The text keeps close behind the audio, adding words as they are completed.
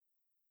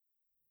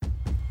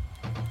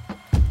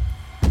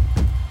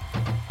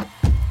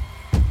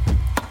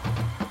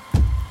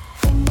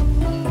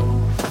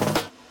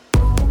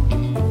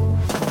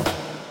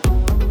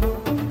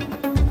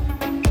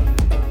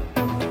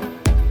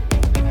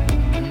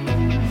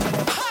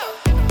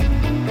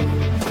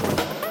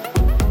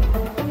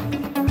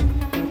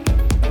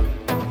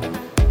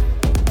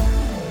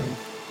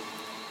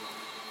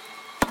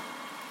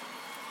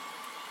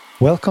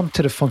Welcome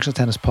to the Functional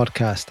Tennis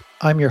Podcast.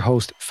 I'm your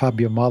host,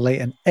 Fabio Molle,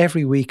 and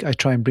every week I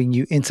try and bring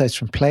you insights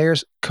from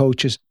players,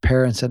 coaches,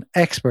 parents, and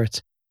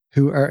experts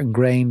who are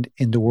ingrained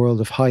in the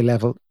world of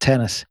high-level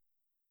tennis.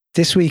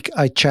 This week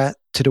I chat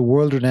to the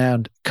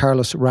world-renowned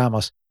Carlos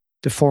Ramos,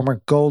 the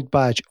former gold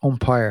badge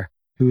umpire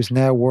who is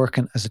now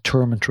working as a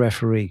tournament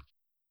referee.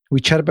 We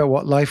chat about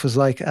what life was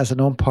like as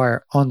an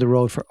umpire on the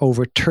road for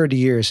over 30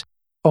 years,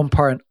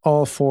 umpiring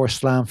all 4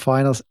 Slam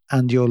finals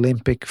and the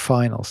Olympic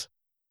finals.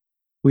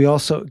 We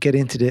also get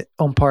into the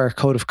umpire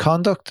code of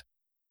conduct,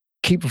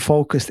 keeping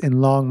focused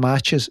in long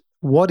matches,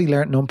 what he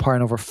learned in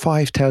umpiring over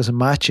 5,000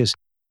 matches.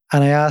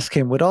 And I ask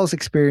him, with all his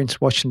experience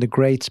watching the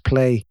greats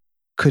play,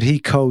 could he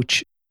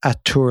coach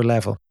at tour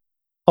level?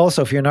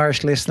 Also, if you're an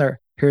Irish listener,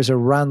 here's a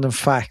random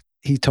fact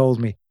he told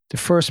me. The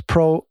first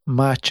pro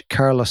match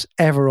Carlos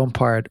ever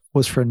umpired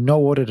was for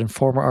no other than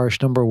former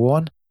Irish number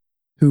 1,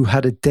 who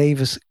had a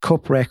Davis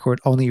Cup record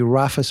only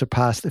Rafa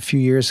surpassed a few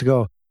years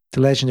ago,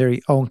 the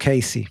legendary Owen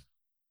Casey.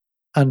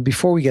 And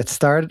before we get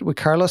started with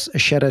Carlos, a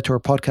shout out to our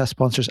podcast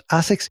sponsors,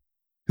 ASICS,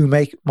 who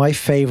make my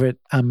favourite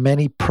and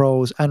many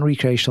pros and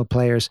recreational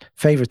players'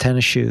 favourite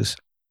tennis shoes.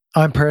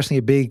 I'm personally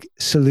a big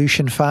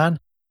Solution fan,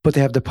 but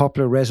they have the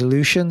popular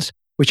Resolutions,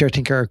 which I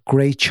think are a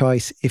great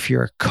choice if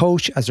you're a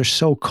coach, as they're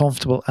so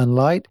comfortable and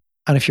light.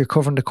 And if you're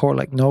covering the court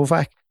like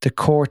Novak, the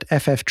Court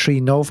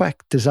FF3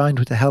 Novak, designed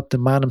with the help of the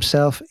man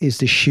himself, is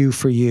the shoe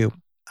for you.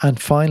 And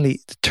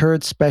finally, the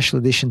third special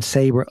edition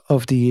Sabre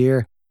of the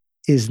year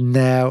is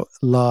now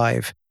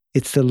live.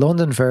 It's the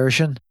London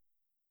version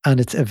and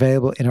it's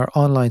available in our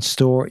online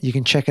store. You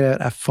can check it out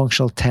at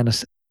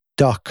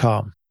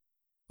functionaltennis.com.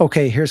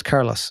 Okay, here's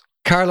Carlos.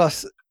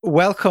 Carlos,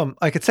 welcome.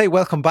 I could say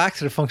welcome back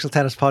to the Functional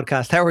Tennis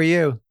Podcast. How are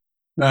you?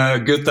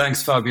 Good,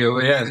 thanks, Fabio.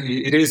 Yeah,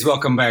 it is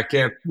welcome back.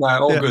 Yeah,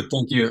 all good,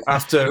 thank you.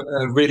 After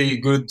a really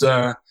good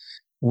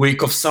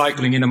week of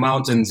cycling in the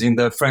mountains in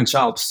the French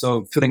Alps,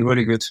 so feeling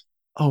really good.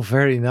 Oh,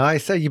 very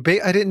nice. Are you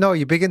big? I didn't know. Are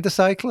you big into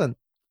cycling?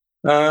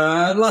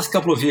 Last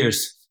couple of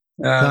years.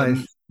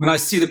 Nice. When I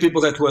see the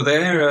people that were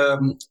there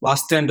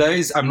last 10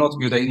 days, I'm not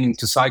good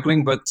into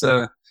cycling, but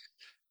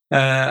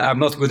I'm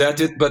not good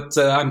at it, but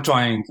I'm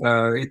trying.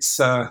 It's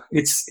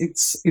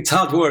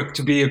hard work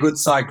to be a good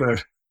cycler.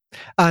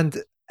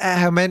 And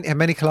how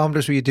many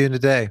kilometers were you doing a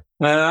day?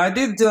 I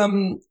did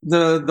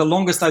the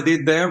longest I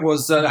did there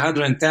was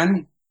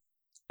 110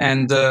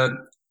 and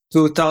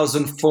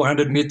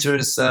 2,400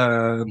 meters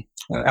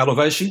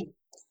elevation.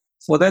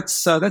 So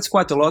that's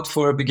quite a lot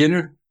for a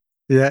beginner.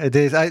 Yeah, it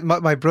is.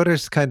 My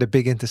brother's kind of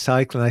big into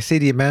cycling. I see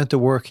the amount of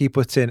work he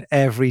puts in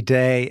every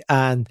day,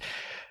 and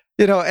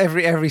you know,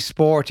 every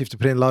sport you have to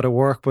put in a lot of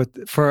work.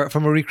 But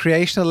from a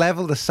recreational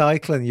level, the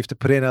cycling you have to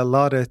put in a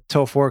lot of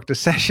tough work. The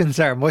sessions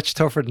are much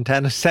tougher than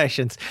tennis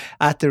sessions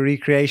at the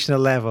recreational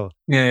level.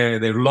 Yeah,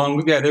 they're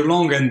long. Yeah, they're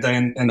long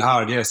and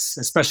hard. Yes,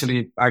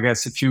 especially I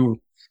guess if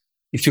you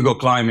go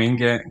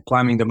climbing,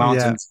 climbing the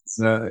mountains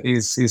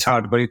is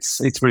hard, but it's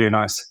really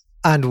nice.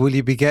 And will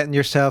you be getting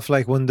yourself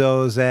like one of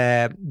those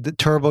the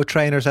turbo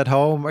trainers at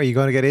home? Are you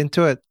going to get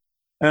into it?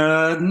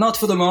 Not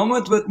for the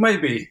moment, but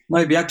maybe.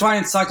 I try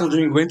and cycle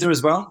during winter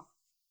as well,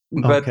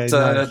 but okay,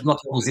 nice.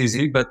 Not always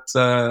easy. But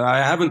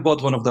I haven't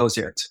bought one of those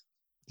yet.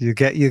 You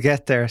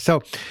get there.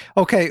 So,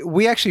 okay,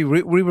 we actually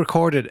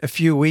re-recorded a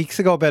few weeks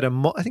ago, about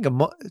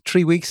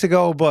 3 weeks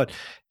ago, but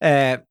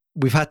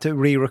we've had to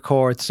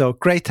re-record. So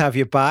great to have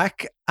you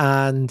back.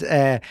 And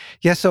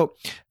so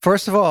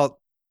first of all,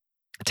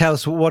 tell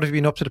us, what have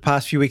you been up to the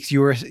past few weeks?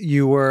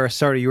 You were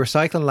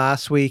cycling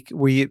last week.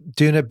 Were you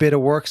doing a bit of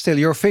work still?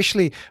 You're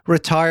officially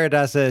retired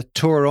as a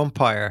tour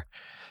umpire.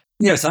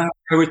 Yes, I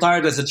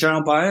retired as a chair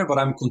umpire, but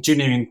I'm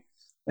continuing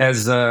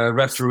as a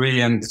referee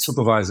and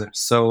supervisor.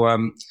 So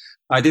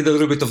I did a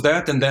little bit of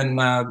that, and then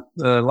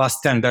the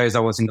last 10 days I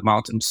was in the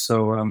mountains.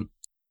 So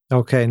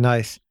okay,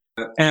 nice.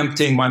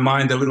 Emptying my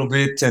mind a little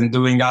bit and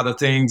doing other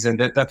things, and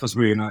that was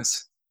really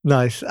nice.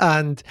 Nice.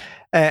 And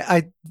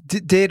I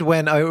did,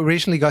 when I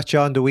originally got you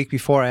on the week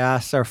before, I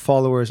asked our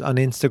followers on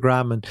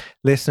Instagram and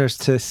listeners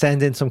to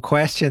send in some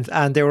questions,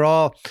 and they were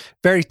all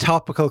very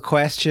topical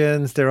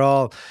questions. They're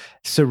all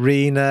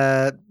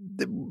Serena.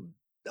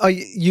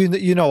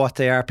 You know what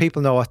they are.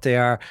 People know what they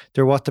are.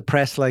 They're what the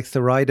press likes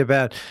to write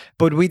about.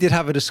 But we did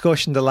have a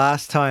discussion the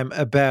last time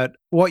about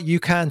what you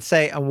can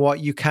say and what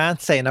you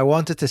can't say. And I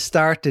wanted to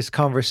start this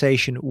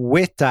conversation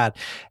with that,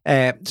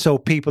 so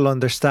people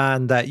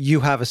understand that you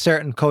have a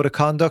certain code of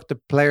conduct, the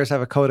players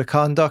have a code of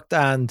conduct,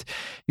 and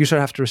you sort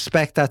of have to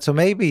respect that. So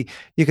maybe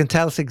you can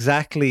tell us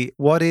exactly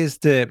what is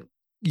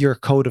your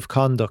code of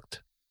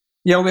conduct.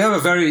 Yeah, we have a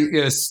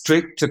very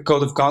strict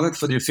code of conduct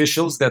for the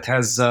officials that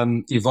has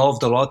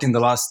evolved a lot in the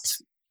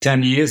last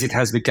 10 years. It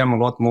has become a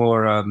lot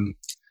more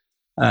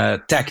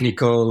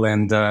technical,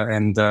 and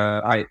I'm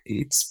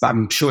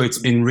sure it's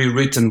been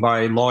rewritten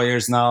by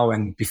lawyers now.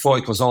 And before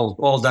it was all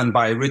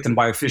written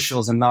by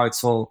officials, and now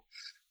it's all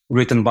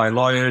written by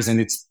lawyers,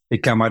 and it's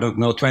become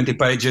 20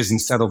 pages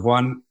instead of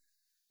one.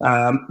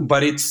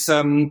 But it's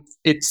a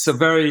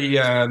very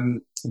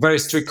very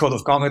strict code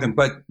of conduct.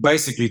 But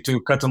basically,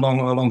 to cut a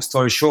long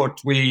story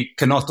short, we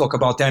cannot talk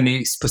about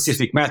any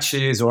specific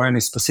matches or any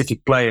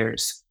specific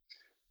players.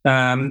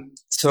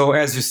 So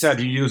as you said,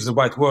 you use the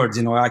right words.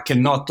 I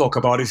cannot talk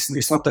about it.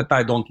 It's not that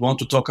I don't want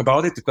to talk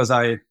about it, because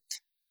I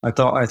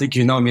think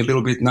you know me a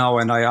little bit now,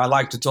 and I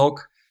like to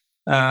talk.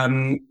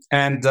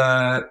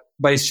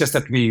 But it's just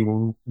that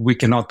we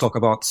cannot talk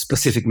about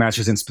specific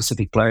matches and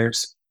specific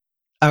players.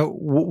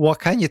 What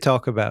can you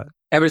talk about?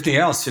 Everything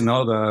else,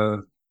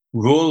 the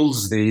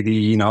rules,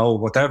 the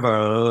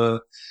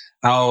whatever,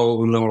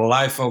 how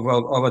life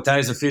of a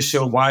tennis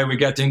official, why we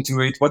get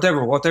into it,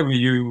 whatever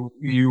you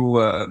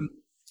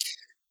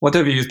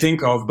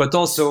think of. But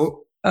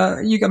also,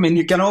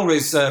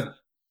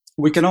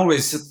 we can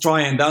always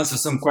try and answer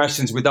some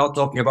questions without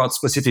talking about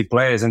specific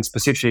players and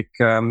specific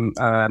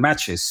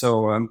matches.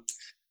 So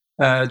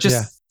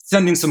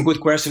sending some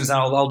good questions,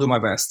 I'll do my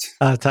best.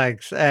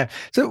 Thanks.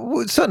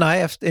 So something I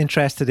am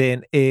interested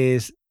in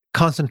is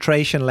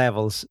concentration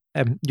levels.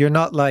 You're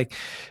not like,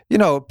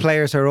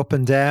 players are up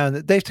and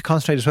down. They have to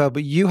concentrate as well,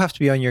 but you have to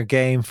be on your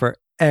game for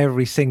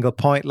every single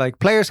point. Like,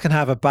 players can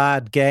have a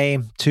bad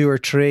game, 2 or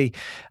 3,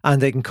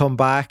 and they can come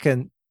back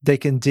and they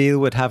can deal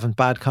with having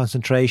bad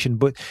concentration.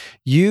 But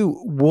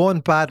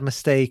one bad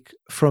mistake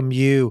from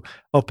you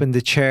up in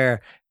the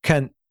chair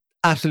can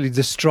absolutely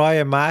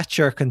destroy a match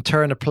or can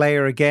turn a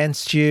player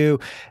against you.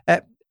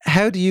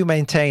 How do you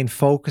maintain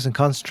focus and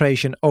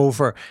concentration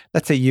over,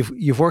 let's say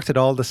you've worked at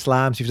all the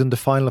slams, you've done the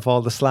final of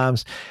all the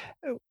slams.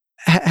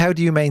 How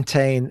do you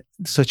maintain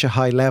such a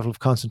high level of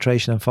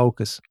concentration and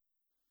focus?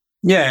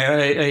 Yeah,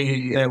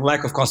 a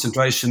lack of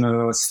concentration,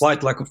 a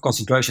slight lack of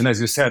concentration, as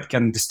you said,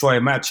 can destroy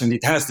a match, and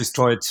it has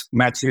destroyed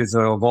matches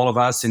of all of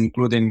us,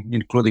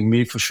 including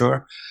me for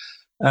sure.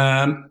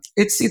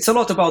 It's a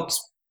lot about.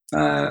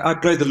 I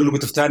played a little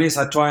bit of tennis.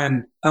 I try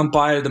and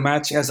umpire the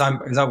match as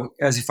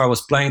if I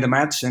was playing the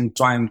match, and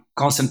try and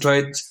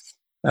concentrate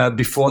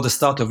before the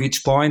start of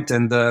each point.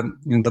 And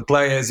the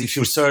players, if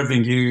you're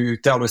serving, you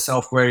tell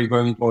yourself where you're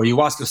going, or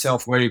you ask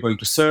yourself where you're going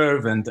to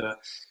serve,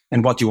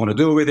 and what you want to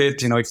do with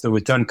it. If the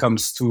return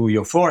comes to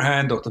your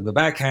forehand or to the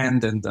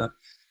backhand,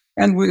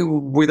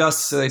 with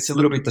us, it's a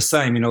little bit the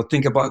same.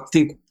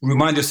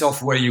 Remind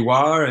yourself where you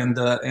are and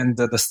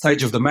the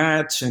stage of the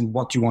match and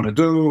what you want to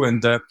do.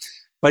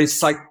 But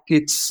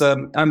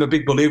I'm a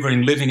big believer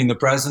in living in the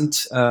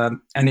present, and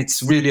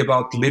it's really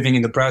about living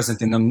in the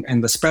present,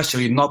 and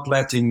especially not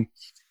letting,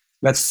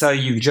 let's say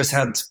you just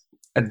had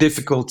a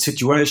difficult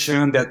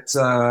situation that,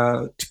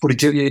 to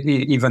put it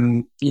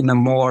even in a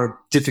more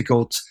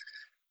difficult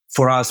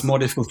situation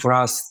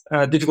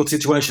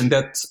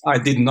that I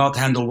did not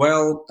handle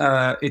well.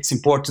 It's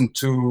important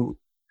to,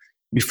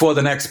 before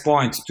the next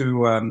point,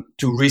 to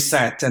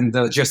reset and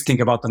just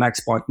think about the next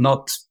point,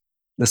 not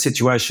the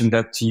situation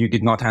that you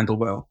did not handle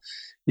well.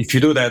 If you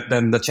do that,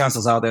 then the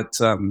chances are that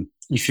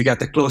if you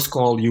get a close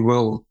call,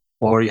 you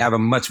have a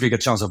much bigger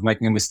chance of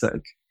making a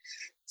mistake.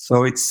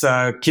 So it's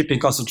keeping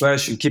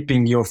concentration,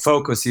 keeping your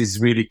focus is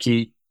really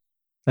key.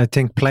 I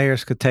think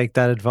players could take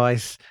that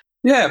advice.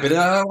 Yeah, but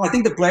I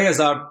think the players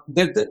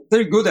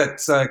they're good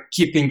at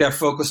keeping their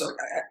focus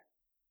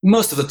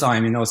most of the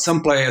time.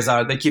 Some players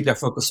they keep their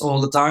focus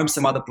all the time.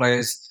 Some other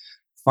players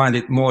find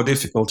it more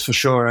difficult, for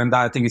sure. And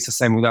I think it's the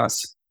same with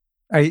us.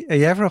 Are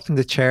you ever up in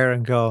the chair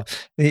and go,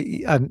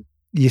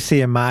 you see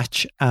a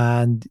match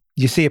and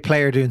you see a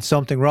player doing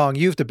something wrong?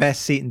 You have the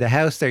best seat in the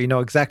house there. You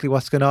know exactly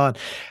what's going on.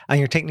 And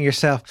you're thinking to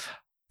yourself,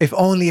 if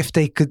only if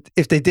they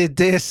did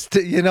this,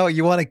 you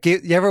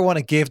ever want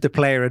to give the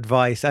player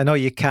advice? I know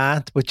you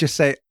can't, but just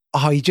say,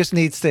 he just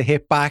needs to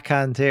hit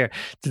backhand here.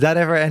 Did that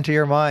ever enter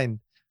your mind?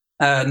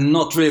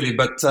 Not really,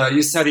 but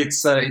you said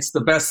it's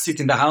the best seat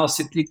in the house.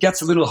 It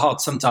gets a little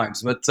hot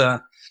sometimes, but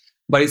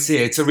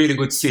it's a really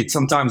good seat.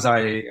 Sometimes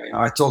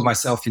I told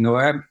myself,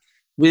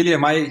 really,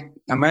 am I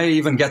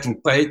even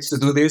getting paid to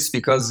do this?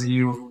 Because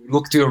you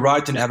look to your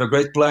right and you have a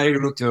great player, you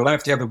look to your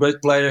left, you have a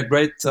great player,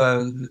 great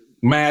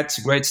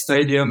match, great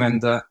stadium,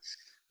 and the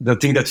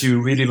thing that you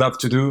really love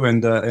to do,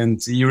 and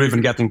you're even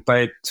getting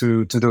paid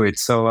to do it.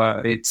 So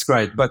it's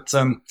great. But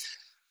what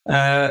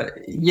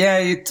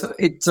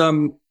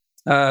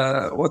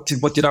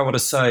did I want to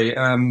say?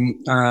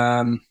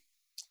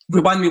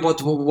 Remind me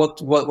what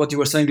you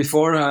were saying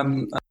before.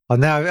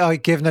 Now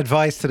giving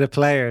advice to the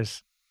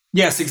players.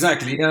 Yes,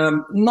 exactly.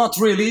 Not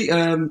really.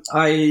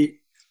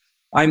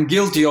 I'm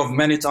guilty of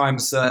many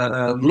times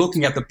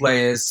looking at the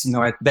players,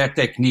 at their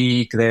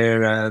technique,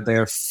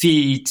 their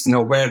feet,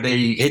 where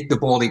they hit the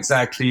ball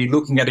exactly,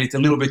 looking at it a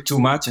little bit too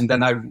much, and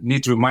then I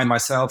need to remind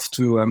myself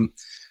to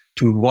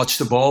watch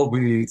the ball.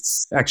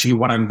 It's actually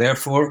what I'm there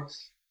for,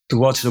 to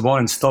watch the ball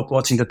and stop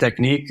watching the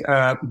technique.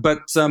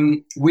 But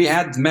we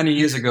had many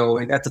years ago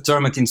at the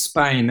tournament in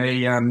Spain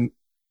a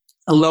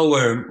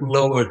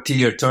lower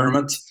tier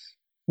tournament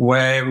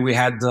where we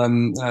had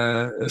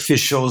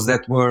officials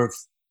that were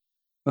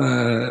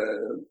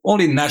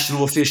only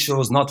national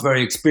officials, not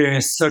very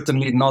experienced,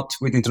 certainly not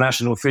with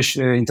international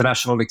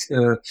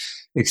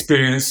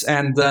experience.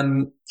 And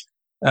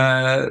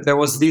there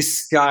was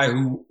this guy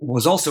who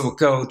was also a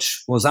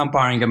coach, was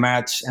umpiring a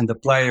match, and the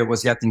player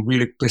was getting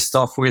really pissed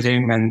off with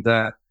him.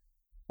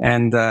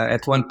 And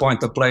at one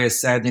point, the player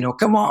said,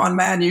 "Come on,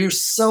 man, you're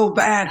so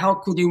bad. How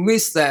could you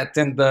miss that?"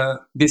 And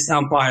this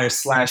umpire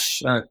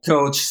 /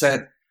 coach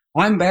said,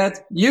 "I'm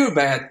bad, you're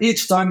bad.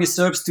 Each time he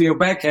serves to your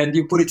backhand,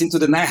 you put it into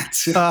the net."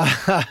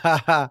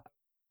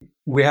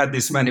 We had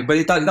this many, but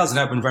it doesn't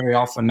happen very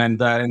often.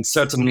 And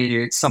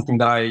certainly it's something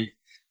that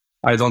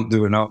I don't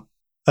do,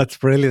 That's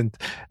brilliant.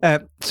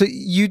 So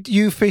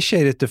you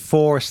officiated the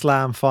 4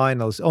 Slam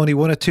finals. Only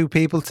 1 or 2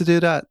 people to do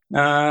that?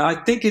 I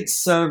think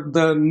it's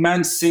the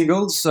men's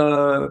singles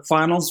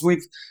finals.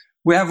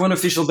 We have one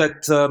official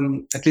that,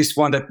 at least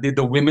one that did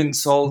the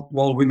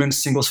all women's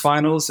singles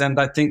finals. And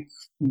I think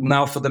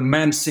now for the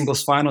men's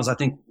singles finals, I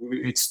think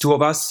it's 2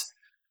 of us.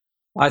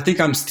 I think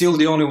I'm still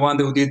the only one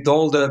who did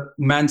all the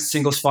men's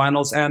singles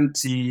finals and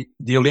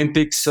the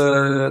Olympics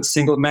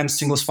men's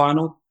singles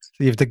final.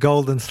 So you have the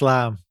Golden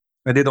Slam.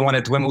 I did the one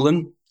at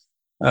Wimbledon,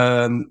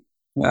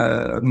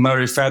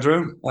 Murray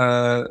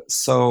Federer.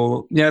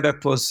 So yeah,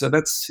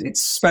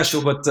 it's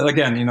special. But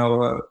again,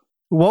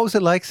 what was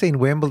it like seeing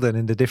Wimbledon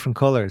in the different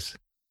colors?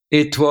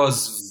 It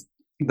was,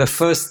 the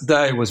first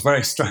day was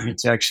very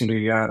strange,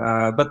 actually.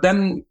 But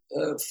then,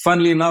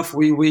 funnily enough,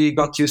 we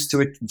got used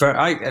to it.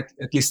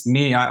 At least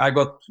me, I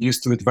got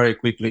used to it very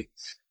quickly.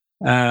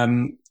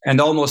 And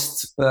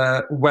almost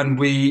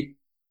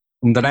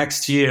in the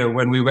next year,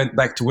 when we went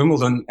back to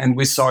Wimbledon and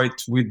we saw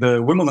it with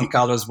the Wimbledon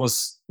colors,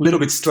 was a little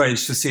bit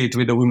strange to see it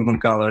with the Wimbledon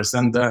colors.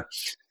 And the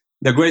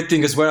great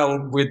thing as well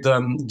with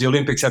the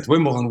Olympics at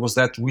Wimbledon was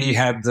that we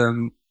had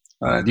the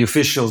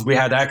officials, we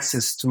had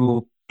access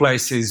to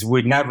places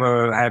we'd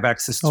never have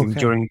access to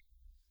during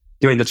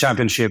the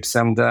championships.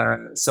 And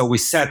so we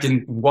sat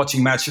in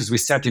watching matches, we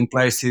sat in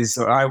places.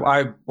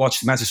 I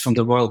watched matches from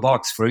the Royal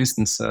Box, for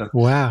instance.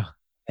 Wow.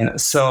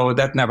 So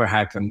that never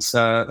happened.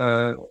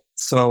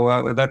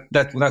 So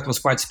that was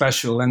quite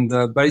special, and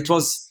but it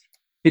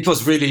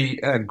was really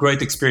a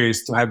great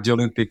experience to have the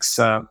Olympics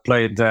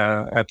played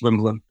at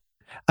Wimbledon.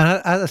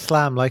 And at a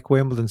slam like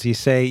Wimbledon's, you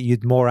say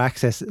you'd more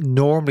access.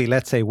 Normally,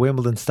 let's say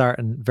Wimbledon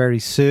starting very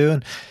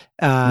soon,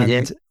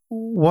 and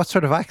what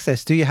sort of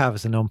access do you have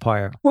as an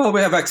umpire? Well, we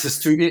have access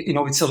to,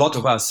 it's a lot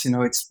of us.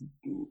 It's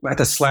at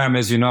a slam,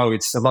 as you know,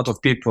 it's a lot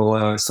of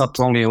people. It's not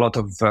only a lot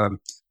of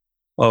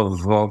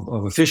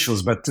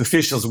officials, but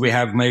officials, we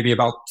have maybe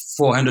about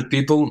 400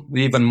 people,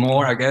 even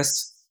more, I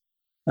guess.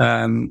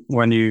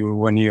 When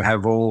you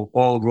have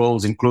all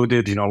roles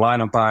included,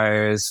 line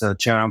umpires,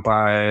 chair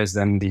umpires,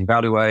 and the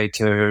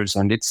evaluators,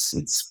 and it's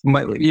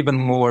even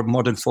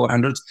more than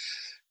 400.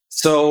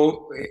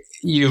 So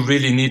you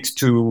really need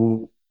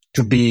to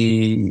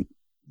be,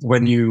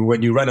 when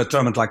you run a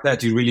tournament like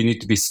that, you really need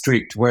to be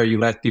strict where you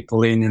let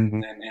people in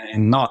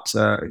and not.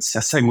 It's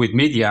the same with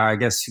media. I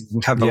guess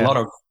you have a lot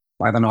of,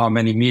 I don't know how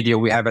many media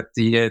we have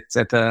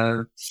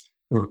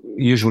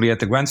usually at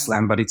the Grand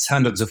Slam, but it's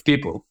hundreds of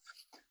people.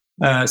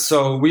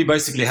 So we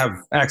basically have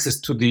access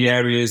to the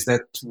areas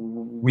that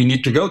we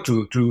need to go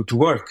to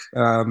work.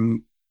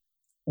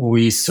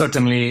 We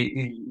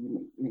certainly,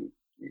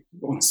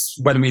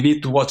 when we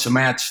need to watch a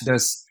match,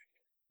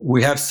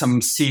 we have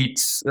some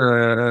seats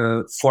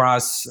for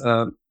us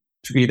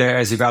to be there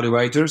as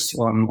evaluators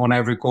on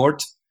every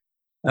court.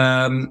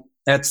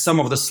 At some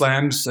of the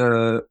slams,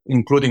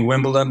 including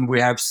Wimbledon, we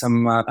have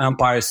some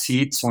umpire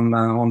seats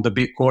on the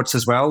big courts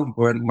as well,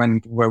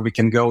 where we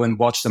can go and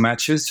watch the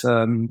matches,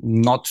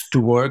 not to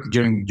work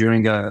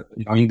during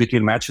in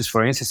between matches,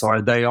 for instance, or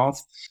a day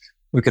off.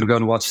 We can go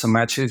and watch some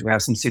matches. We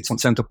have some seats on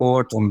center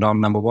court, on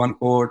number 1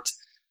 court.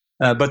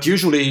 But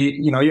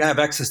usually, you have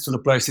access to the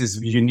places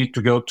you need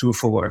to go to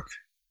for work,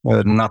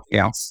 nothing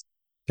else.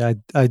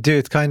 I do.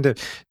 It's kind of,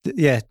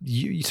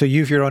 so you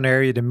have your own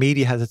area, the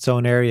media has its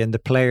own area, and the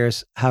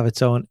players have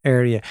its own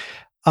area.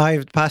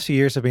 The past few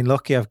years, I've been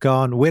lucky. I've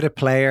gone with a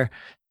player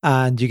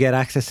and you get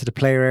access to the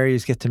player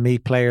areas, get to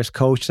meet players,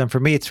 coach them. For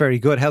me, it's very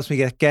good. It helps me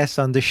get guests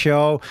on the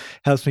show,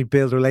 helps me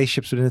build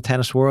relationships within the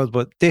tennis world.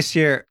 But this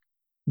year,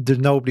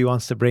 nobody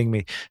wants to bring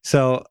me.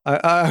 So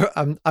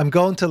I'm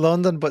going to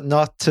London, but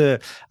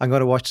I'm going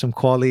to watch some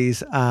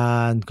qualies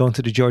and going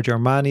to the Giorgio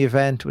Armani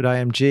event with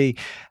IMG.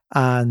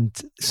 And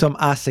some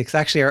ASICs,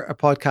 actually our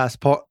podcast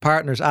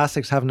partners,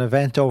 ASICs, have an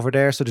event over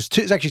there. So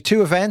there's actually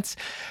 2 events,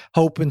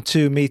 hoping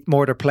to meet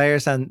more of their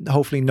players, and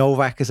hopefully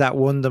Novak is at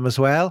one of them as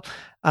well.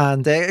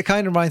 And it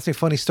kind of reminds me of a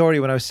funny story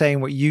when I was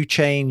saying what you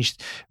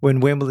changed when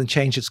Wimbledon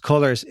changed its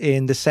colours.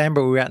 In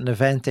December, we were at an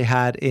event they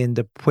had in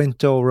the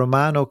Punto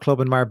Romano club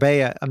in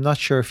Marbella. I'm not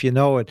sure if you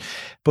know it,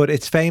 but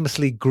it's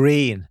famously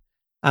green.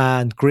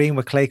 And green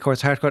with clay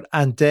courts, hard court.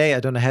 And I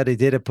don't know how they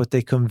did it, but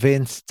they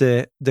convinced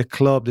the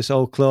club, this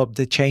old club,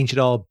 to change it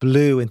all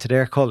blue into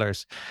their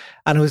colours.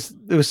 And it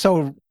was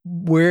so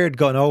weird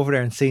going over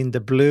there and seeing the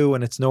blue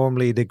and it's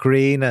normally the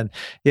green, and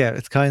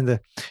it's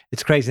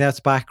crazy. Now it's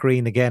back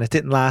green again. It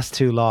didn't last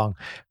too long,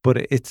 but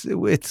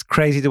it's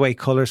crazy the way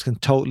colours can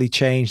totally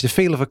change the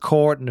feel of a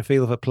court and the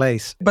feel of a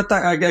place. But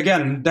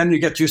again, then you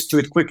get used to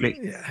it quickly.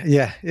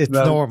 Yeah, it's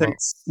normal.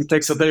 It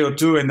takes a day or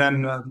two, and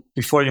then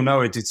before you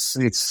know it,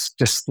 it's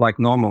just like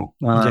normal.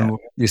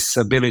 This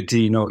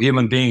ability,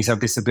 human beings have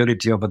this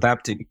ability of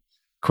adapting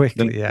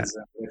quickly. It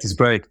is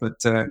great,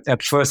 but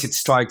at first it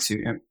strikes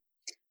you. Yeah.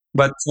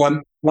 But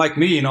like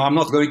me, I'm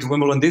not going to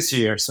Wimbledon this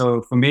year.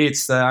 So for me,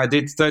 it's I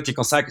did 30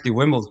 consecutive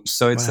Wimbledon.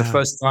 So it's the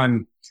first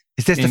time.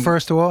 Is this the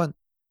first one?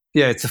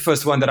 Yeah, it's the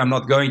first one that I'm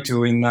not going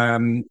to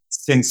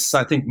since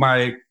I think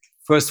my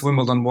first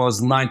Wimbledon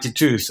was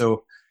 92.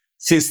 So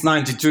since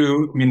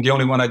 92, the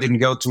only one I didn't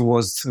go to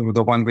was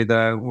the one with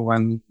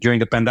one during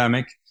the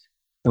pandemic,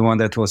 the one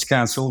that was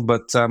cancelled.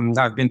 But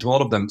I've been to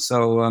all of them.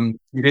 So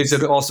it is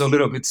also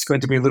it's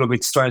going to be a little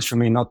bit strange for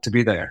me not to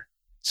be there.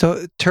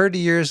 So 30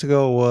 years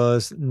ago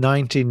was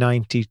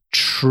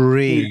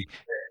 1993.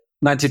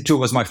 92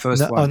 was my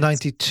first one. Oh,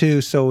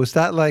 92. So was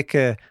that like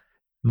a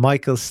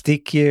Michael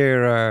Stick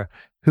year, or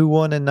who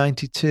won in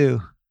 92?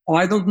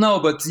 I don't know,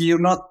 but you're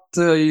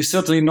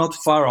certainly not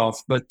far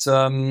off. But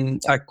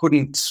I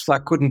couldn't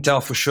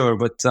tell for sure.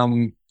 But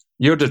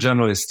you're the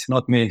journalist,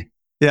 not me.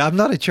 Yeah, I'm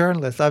not a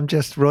journalist. I'm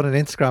just running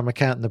an Instagram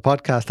account and the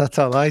podcast. That's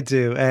all I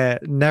do.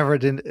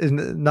 Not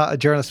a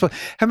journalist. But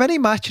how many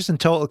matches in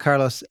total,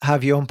 Carlos,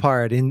 have you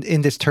umpired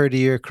in this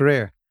 30-year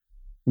career?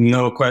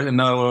 No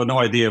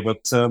idea.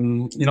 But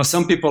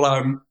some people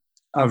are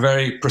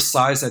very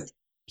precise at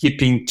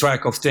keeping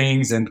track of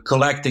things and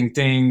collecting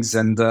things,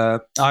 and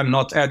I'm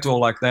not at all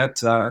like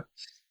that.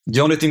 The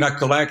only thing I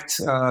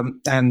collect,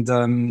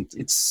 and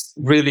it's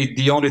really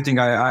the only thing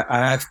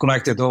I have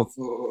collected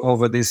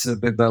over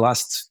the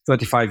last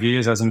 35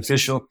 years as an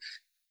official,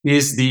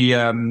 is the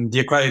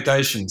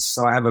accreditations.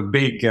 So I have a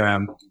big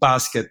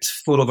basket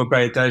full of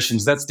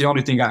accreditations. That's the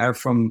only thing I have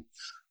from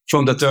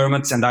the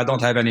tournaments, and I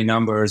don't have any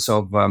numbers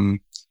of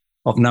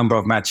number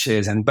of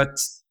matches. But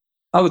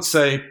I would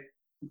say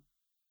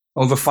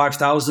over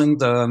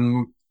 5,000,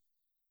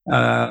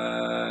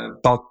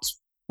 about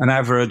an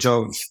average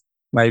of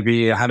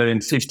maybe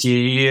 150 a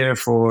year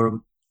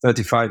for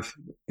 35,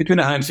 between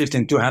 150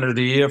 and 200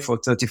 a year for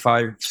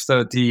 35,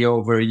 30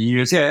 over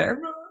years. Yeah.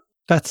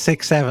 That's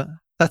 7,000.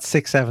 That's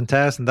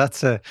 7,000.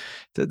 That's a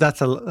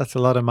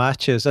lot of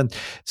matches. And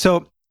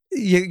so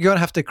you're going to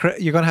have to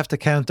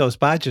count those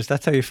badges.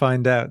 That's how you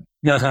find out.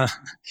 Yeah.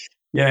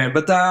 Yeah.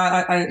 But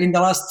I in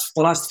the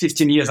last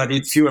 15 years, I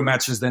did fewer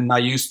matches than I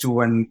used to.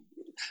 When,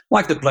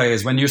 like the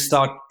players, when you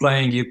start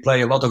playing, you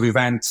play a lot of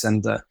events,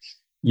 and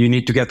you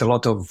need to get a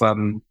lot of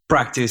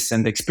practice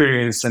and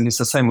experience, and it's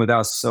the same with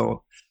us.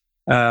 So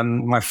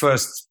my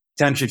first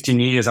 10, 15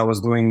 years, I was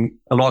doing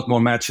a lot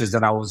more matches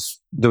than I was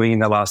doing in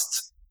the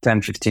last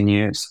 10, 15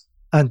 years.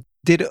 And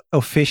did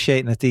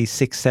officiating at these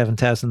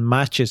 7,000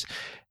 matches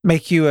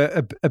make you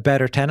a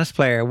better tennis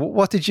player?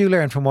 What did you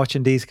learn from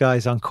watching these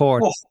guys on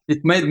court? Oh,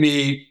 it made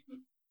me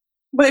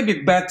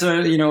maybe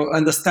better,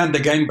 understand the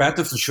game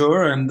better for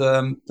sure, and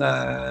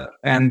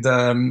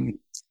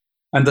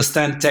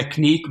understand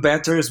technique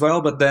better as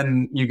well. But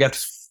then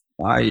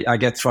I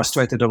get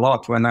frustrated a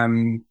lot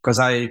because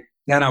I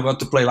want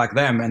to play like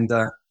them, and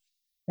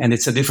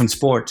it's a different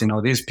sport.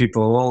 These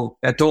people all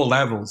at all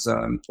levels,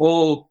 at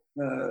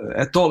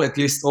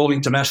least all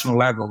international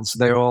levels,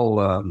 they're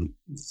all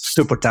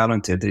super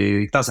talented.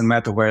 It doesn't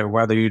matter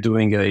whether you're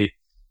doing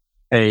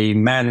a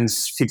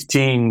men's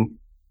 15,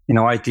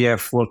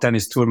 ITF World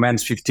Tennis Tour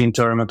men's 15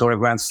 tournament or a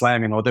Grand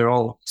Slam. They're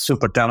all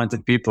super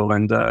talented people,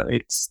 and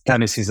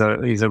tennis is a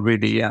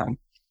really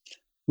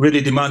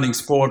really demanding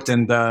sport,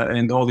 and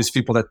all these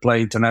people that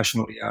play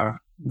internationally are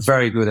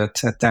very good at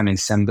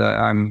tennis, and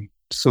I'm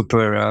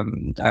super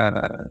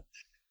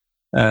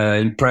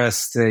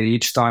impressed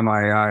each time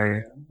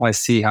I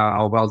see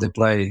how well they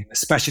play,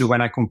 especially when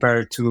I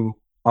compare it to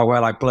how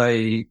well I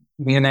play.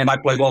 And I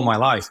played all my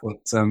life,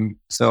 but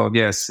so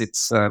yes,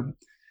 it's.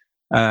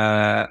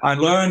 I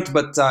learned,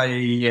 but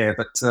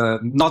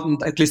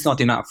not, at least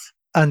not enough.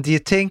 And do you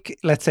think,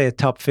 let's say a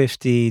top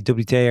 50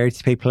 WTA or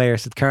ATP player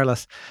said,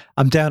 Carlos,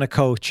 I'm down a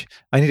coach.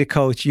 I need a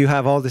coach. You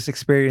have all this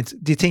experience.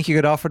 Do you think you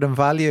could offer them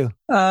value?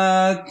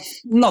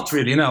 Not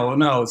really.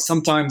 No.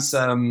 Sometimes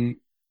I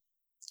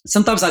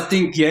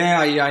think,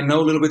 I know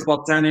a little bit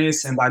about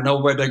tennis, and I know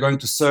where they're going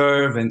to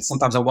serve. And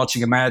sometimes I'm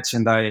watching a match,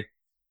 and I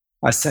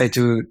say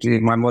to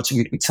I'm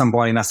watching it with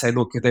somebody, and I say,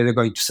 look, they're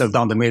going to serve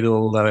down the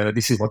middle.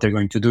 This is what they're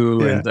going to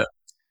do. Yeah.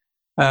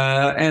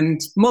 And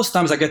most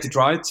times I get it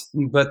right,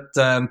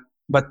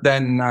 but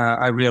then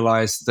I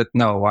realized that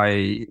no,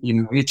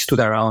 each to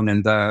their own,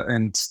 and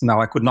no,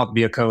 I could not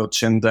be a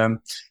coach. And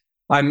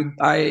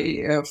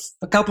I have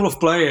a couple of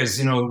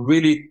players,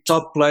 really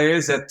top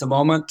players at the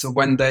moment.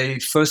 When they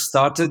first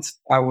started,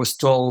 I was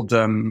told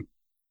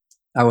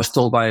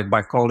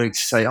by colleagues,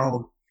 say,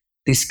 oh,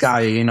 this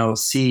guy,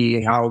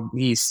 see how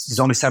he's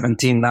only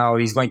 17 now.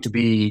 He's going to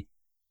be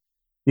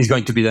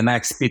the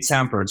next Pete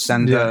Sampras.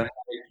 And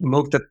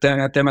looked at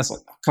them as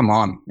like, come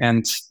on.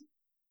 And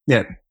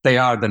yeah, they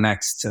are the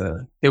next,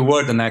 they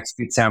were the next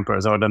Pete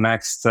Sampras or the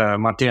next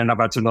Martina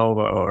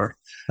Navratilova or.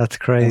 That's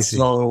crazy.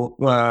 So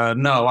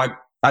no,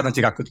 I don't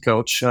think I could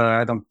coach.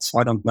 I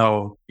don't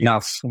know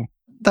enough.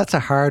 That's a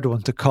hard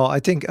one to call. I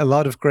think a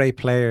lot of great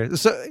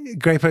players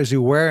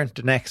who weren't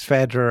the next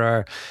Federer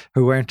or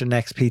who weren't the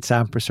next Pete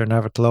Sampras or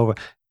Navratilova,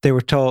 they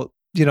were told,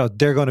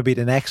 they're going to be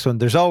the next one.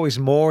 There's always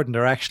more than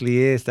there actually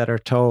is that are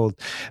told.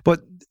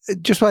 But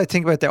just what I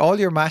think about that, all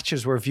your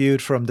matches were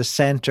viewed from the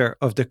center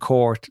of the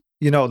court,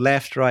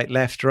 left, right.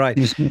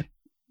 Mm-hmm.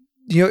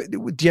 Do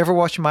you ever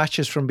watch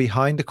matches from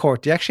behind the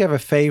court? Do you actually have a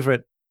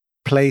favorite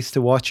place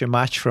to watch a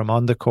match from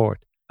on the court?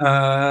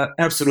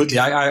 Absolutely.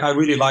 I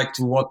really like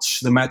to watch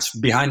the match from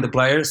behind the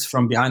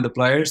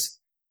players.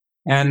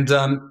 And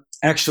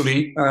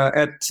actually,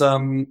 at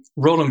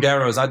Roland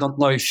Garros, I don't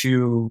know if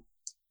you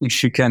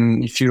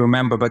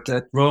remember, but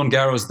at Roland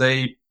Garros,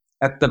 they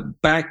at the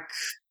back,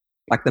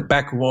 like the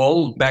back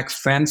wall, back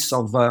fence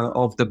of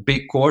the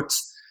big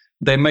courts,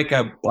 they make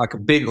a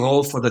big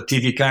hole for the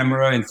TV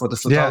camera and for the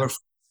photographer,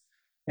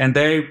 and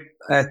they're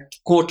at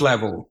court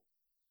level.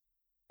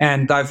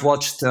 And I've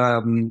watched.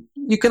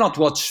 You cannot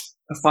watch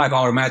a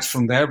 5-hour match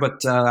from there,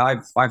 but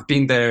I've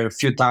been there a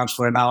few times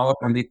for an hour,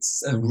 and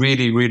it's a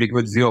really, really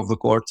good view of the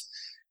court.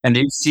 And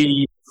you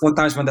see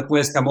sometimes when the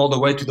players come all the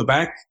way to the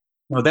back,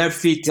 their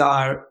feet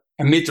are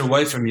a meter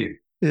away from you.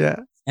 Yeah.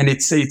 And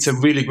it's a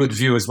really good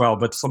view as well.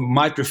 But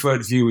my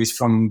preferred view is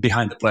from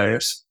behind the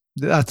players.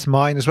 That's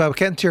mine as well.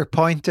 Getting to your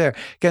point there,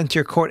 getting to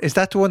your court, is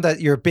that the one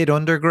that you're a bit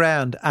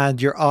underground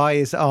and your eye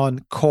is on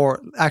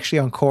court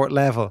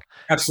level?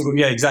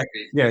 Absolutely, yeah,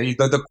 exactly. Yeah,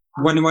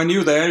 when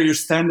you're there, you're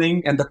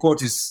standing and the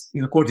court is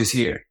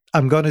here.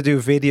 I'm going to do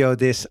video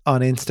this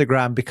on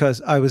Instagram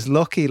because I was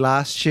lucky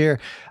last year.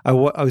 I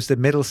was it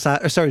was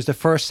the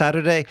first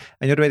Saturday,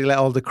 and you'd already let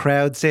all the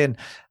crowds in,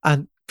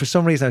 and for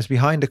some reason I was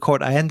behind the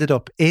court. I ended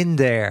up in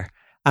there,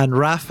 and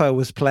Rafa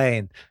was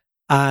playing,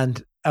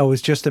 and I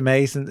was just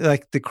amazing.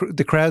 Like the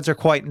crowds are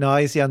quite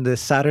noisy on the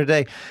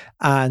Saturday,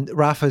 and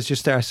Rafa's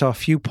just there. I saw a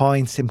few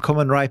points, him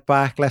coming right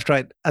back, left,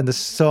 right, and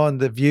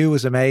the view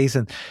was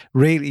amazing.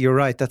 Really, you're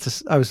right.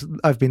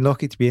 I've been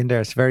lucky to be in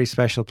there. It's a very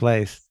special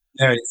place.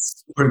 Yeah,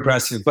 it's super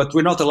impressive, but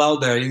we're not allowed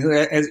there.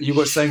 As you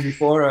were saying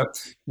before,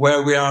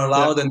 where we are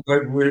allowed, and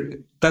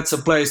that's a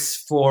place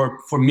for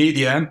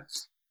media.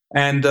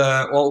 And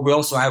we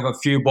also have a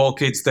few ball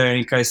kits there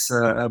in case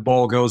a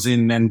ball goes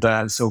in,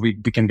 and so we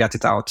can get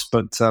it out.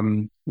 But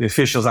the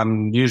officials,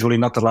 I'm usually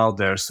not allowed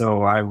there.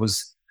 So I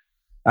was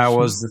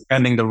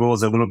defending the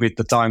rules a little bit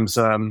the times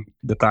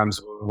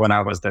when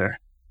I was there.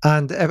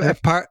 And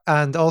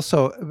and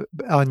also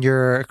on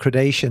your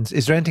accreditations,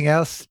 is there anything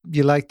else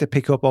you like to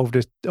pick up over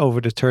the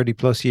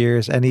 30+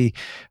 years? Any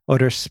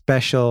other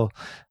special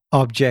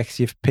objects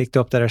you've picked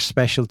up that are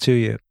special to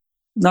you?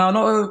 No,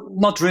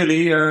 not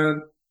really.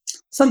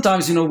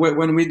 Sometimes,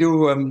 when we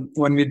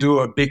do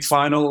a big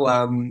final,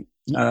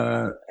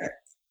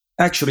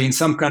 actually in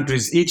some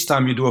countries, each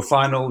time you do a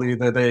final,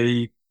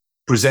 the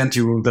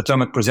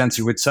tournament presents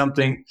you with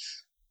something.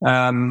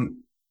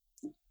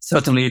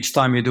 Certainly, each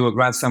time you do a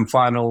Grand Slam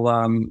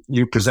final,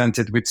 you present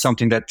it with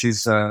something that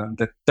is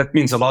that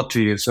means a lot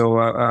to you. So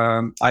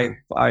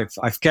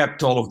I've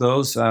kept all of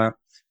those, but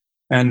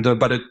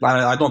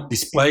I don't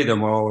display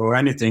them or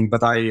anything.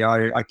 But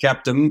I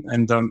kept them,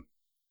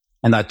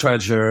 and I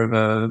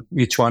treasure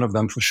each one of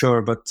them for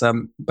sure. But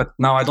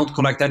now I don't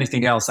collect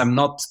anything else. I'm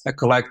not a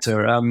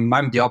collector.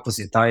 I'm the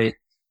opposite. I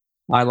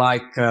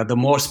like the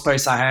more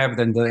space I have,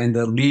 and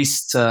the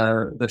least,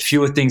 the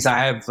fewer things I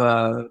have,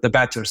 the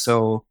better.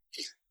 So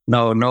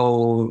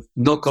no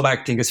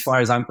collecting as far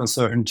as I'm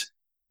concerned.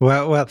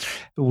 Well,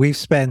 we've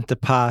spent the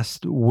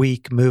past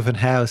week moving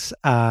house,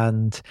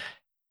 and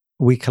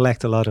we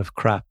collect a lot of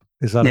crap.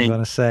 Is what I'm going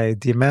to say.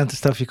 The amount of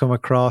stuff you come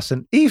across,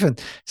 and even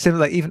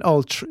similar, even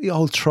old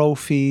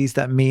trophies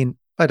that mean,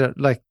 I don't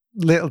like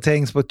little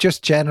things, but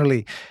just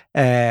generally,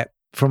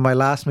 from my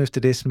last move to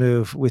this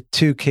move with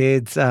 2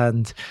 kids,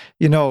 and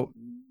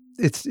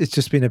it's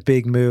just been a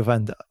big move,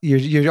 and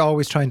you're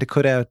always trying to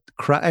cut out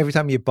crap. Every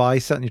time you buy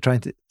something, you're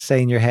trying to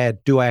say in your head,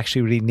 do I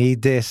actually really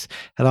need this?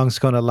 How long is it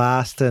going to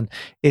last? And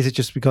is it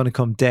just going to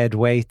come dead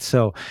weight?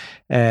 So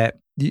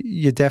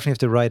you definitely have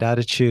the right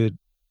attitude.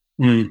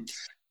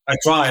 I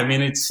try. I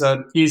mean, it's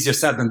easier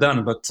said than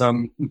done,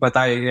 but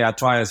I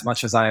try as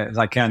much as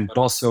I can. But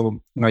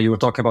also, you were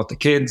talking about the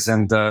kids,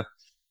 and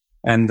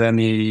then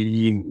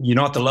you're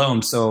not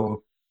alone.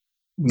 So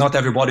not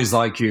everybody's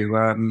like you.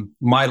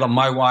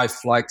 My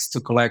wife likes to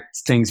collect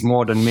things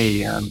more than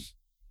me.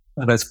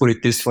 Let's put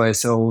it this way.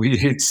 So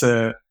it's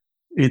a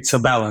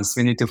balance.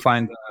 We need to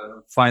find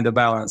a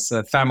balance,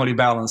 a family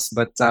balance.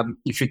 But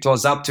if it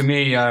was up to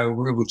me,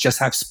 we would just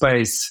have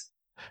space.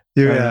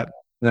 Yeah.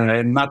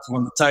 Nothing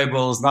on the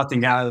tables,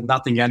 nothing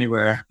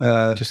anywhere.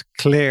 Just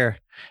clear.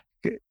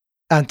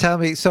 And tell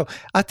me, so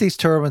at these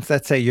tournaments,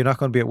 let's say you're not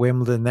going to be at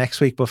Wimbledon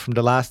next week, but from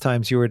the last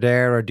times you were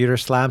there, or the other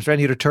slams or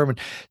any other tournament,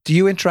 do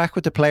you interact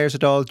with the players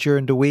at all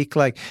during the week?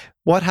 Like,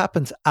 what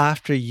happens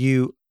after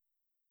you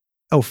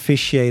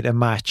officiate a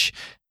match?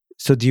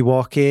 So do you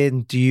walk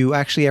in? Do you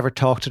actually ever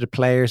talk to the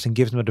players and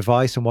give them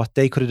advice on what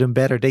they could have done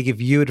better? They give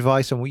you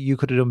advice on what you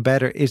could have done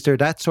better. Is there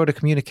that sort of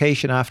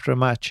communication after a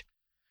match?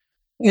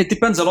 It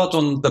depends a lot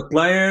on the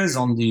players,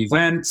 on the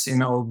events.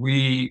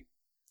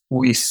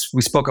 We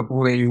spoke up.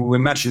 We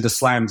mentioned the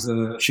slams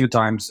a few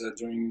times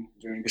during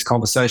this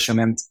conversation,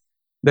 and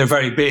they're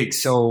very big.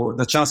 So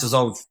the chances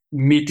of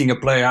meeting a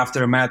player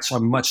after a match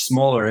are much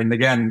smaller. And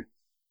again,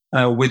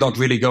 we don't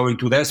really go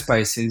into their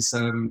spaces.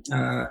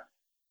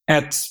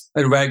 At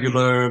a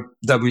regular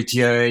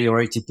WTA or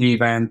ATP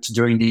event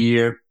during the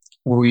year,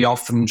 we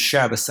often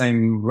share the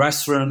same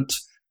restaurant,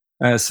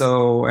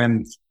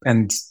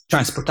 and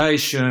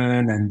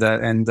transportation,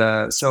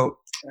 and so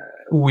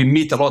we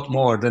meet a lot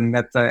more than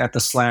at the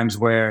slams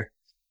where,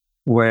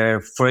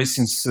 for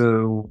instance,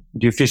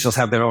 the officials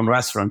have their own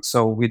restaurant.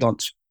 So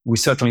we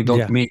certainly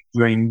don't meet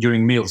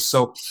during meals.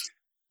 So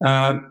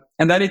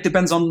and then it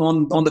depends on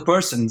the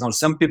person.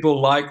 Some people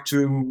like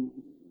to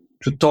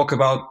talk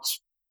about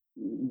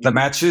the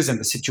matches and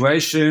the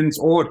situations,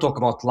 or talk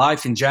about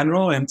life in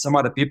general, and some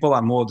other people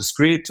are more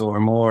discreet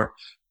or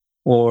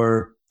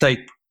take,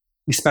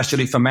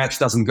 especially if a match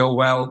doesn't go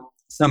well,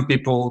 some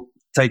people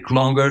take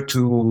longer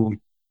to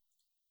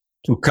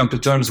come to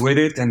terms with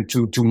it and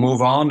to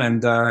move on,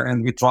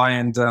 and we try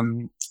and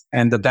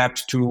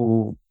adapt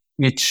to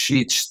each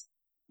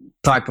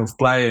type of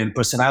player and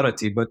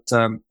personality. But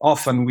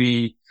often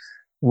we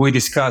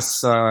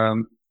discuss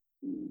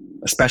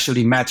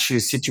especially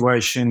matches,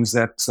 situations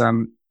that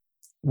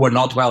were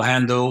not well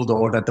handled,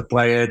 or that the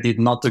player did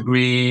not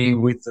agree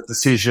with the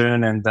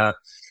decision, and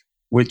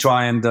we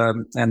try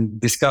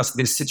and discuss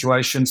these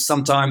situations.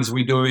 Sometimes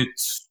we do it.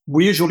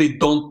 We usually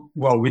don't.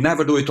 Well, we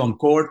never do it on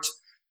court.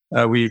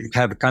 We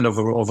have kind of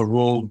a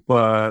rule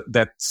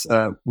that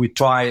we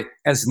try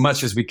as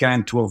much as we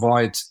can to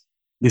avoid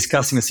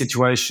discussing a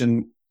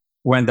situation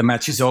when the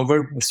match is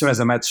over. As soon as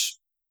the match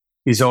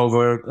is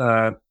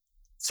over,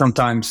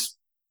 sometimes,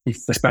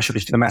 especially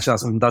if the match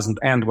doesn't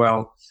end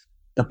well,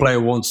 the player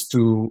wants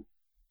to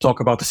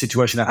talk about the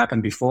situation that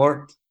happened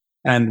before,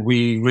 and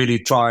we really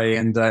try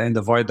and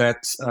avoid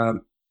that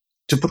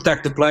to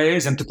protect the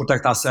players and to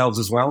protect ourselves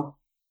as well.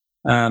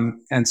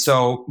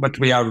 But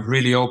we are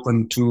really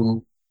open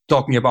to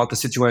talking about the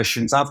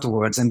situations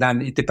afterwards, and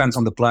then it depends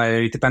on the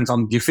player, it depends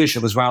on the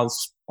official as well.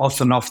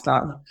 Often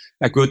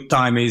a good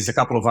time is a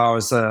couple of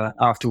hours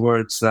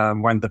afterwards,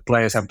 when the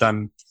players have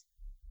done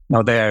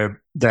their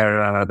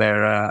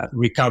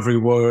recovery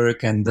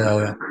work and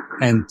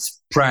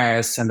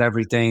press and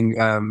everything.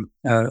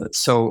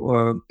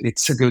 So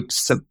it's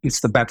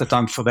the better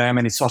time for them,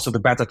 and it's also the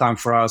better time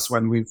for us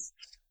when we've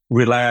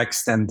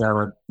relaxed and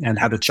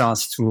had a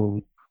chance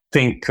to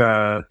think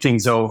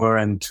things over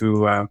and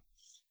to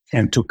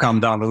calm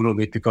down a little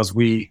bit, because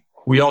we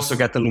also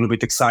get a little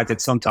bit excited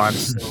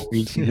sometimes. So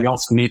we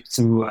also need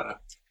to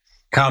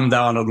calm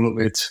down a little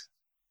bit.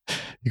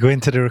 You go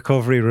into the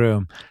recovery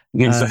room.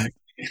 Exactly.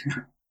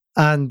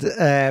 And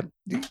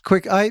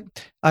quick, I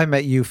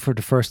met you for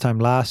the first time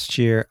last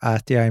year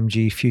at the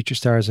IMG Future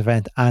Stars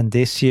event, and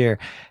this year.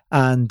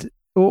 And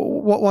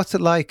what's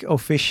it like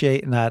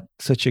officiating at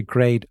such a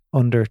great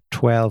under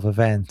 12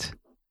 event?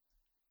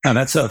 And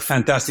that's a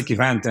fantastic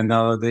event. And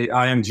the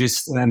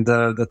IMG and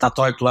the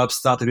Tatoy Club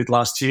started it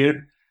last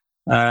year.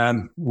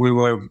 We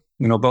were,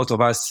 both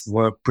of us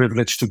were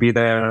privileged to be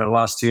there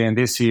last year and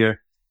this year.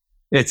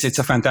 It's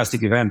a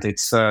fantastic event.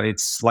 It's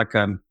like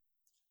a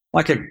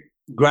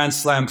Grand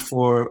Slam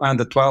for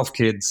under 12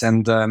 kids,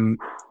 and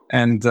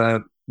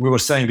we were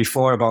saying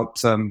before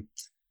about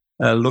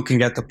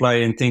looking at the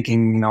play and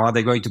thinking, are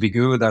they going to be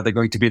good? Are they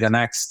going to be the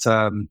next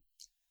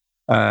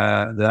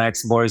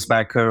Boris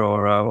Becker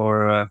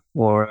or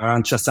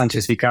Arantxa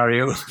Sanchez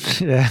Vicario?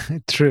 Yeah,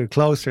 true,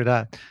 closer to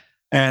that.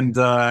 And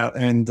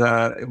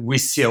we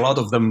see a lot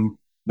of them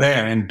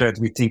there, and that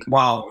we think,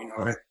 wow,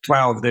 at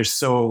 12 they're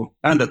so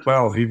under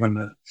 12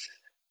 even.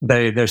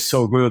 They're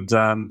so good.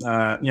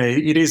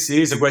 It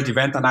is a great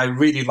event, and I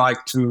really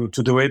like to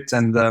do it.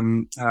 And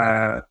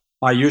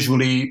I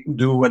usually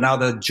do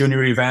another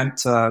junior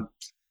event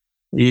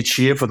each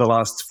year for the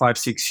last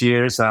 5-6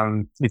 years.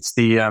 It's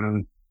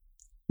the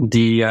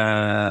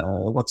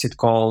what's it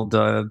called?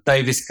 The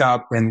Davis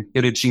Cup and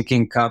Billie Jean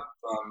King Cup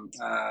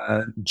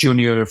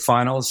junior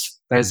finals.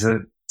 There's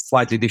a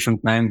slightly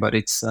different name, but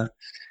it's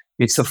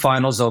the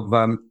finals of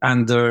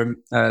under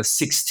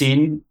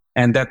 16.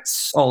 And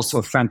that's also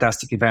a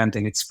fantastic event,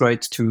 and it's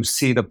great to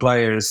see the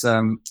players,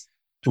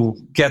 to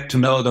get to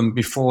know them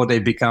before they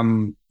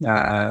become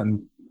top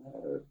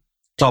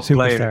Superstars.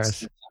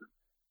 Players.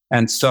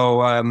 And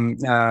so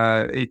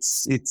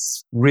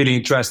it's really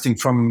interesting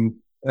from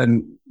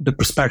the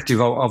perspective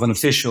of an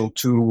official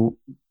to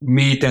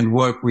meet and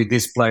work with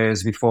these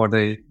players before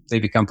they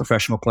become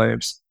professional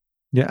players.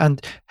 Yeah,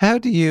 and how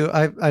do you,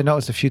 I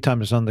noticed a few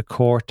times on the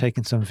court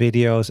taking some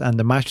videos, and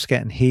the match was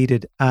getting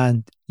heated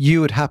and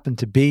you would happen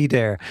to be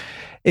there.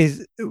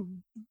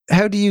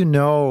 How do you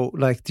know,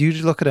 do you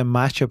just look at a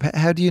matchup?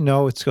 How do you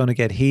know it's going to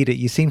get heated?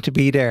 You seem to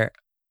be there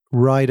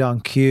right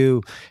on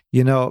cue.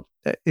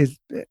 is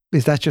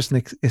that just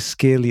a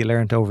skill you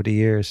learned over the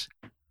years?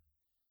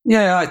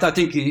 Yeah, I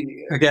think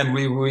again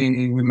we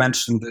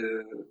mentioned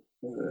the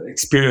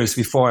experience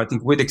before. I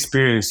think with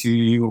experience,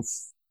 you're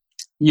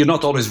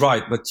not always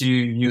right, but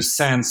you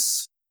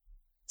sense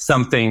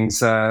some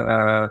things,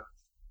 and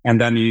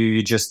then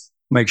you just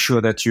make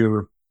sure that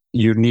you're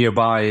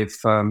nearby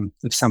if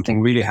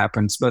something really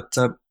happens. But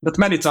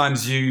many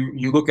times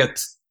you look at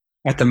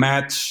the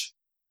match,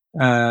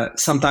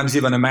 sometimes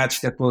even a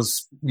match that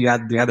was you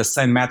had the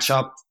same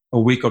matchup a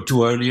week or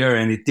two earlier,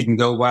 and it didn't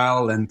go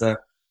well, and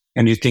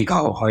you think,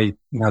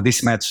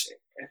 this match,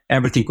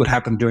 everything could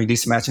happen during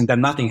this match, and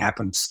then nothing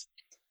happens.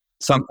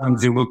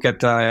 Sometimes you look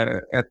at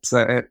a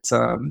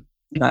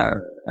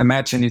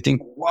match and you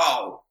think,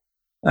 wow,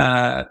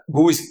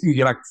 who is,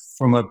 like,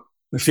 from a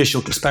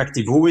official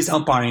perspective, who is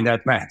umpiring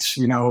that match?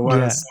 So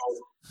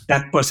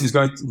that person is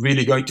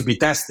really going to be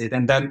tested,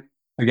 and then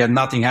again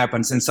nothing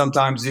happens. And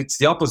sometimes it's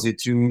the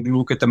opposite. You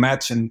look at the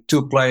match and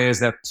two players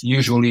that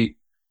usually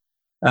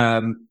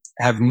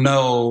have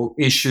no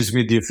issues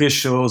with the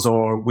officials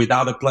or with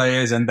other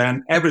players, and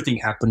then everything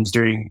happens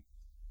during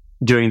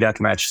that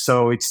match.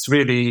 So it's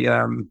really,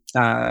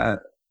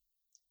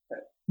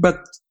 but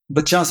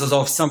the chances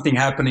of something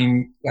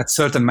happening at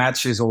certain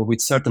matches or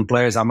with certain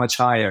players are much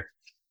higher.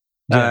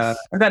 Yes.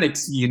 And then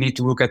you need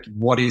to look at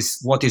what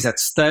is at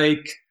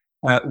stake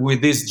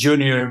with these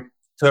junior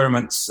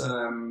tournaments.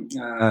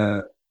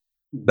 The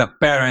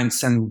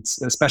parents, and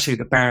especially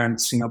the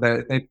parents,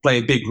 they play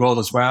a big role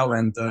as well,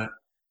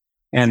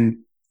 and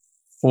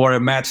for a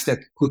match that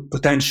could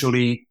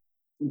potentially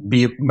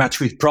be a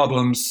match with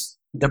problems,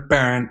 the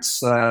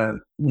parents,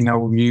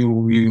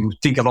 you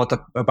think a lot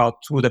about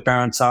who the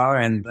parents are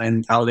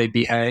and how they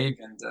behave,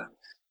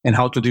 and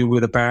how to deal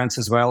with the parents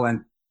as well.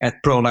 And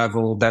at pro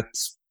level, that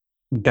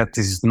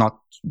is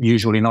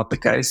usually not the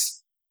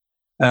case.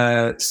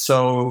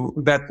 So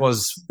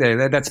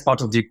that's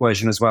part of the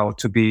equation as well,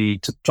 to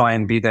try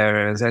and be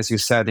there, as you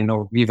said,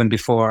 even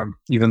before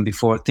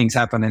things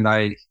happen. And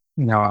I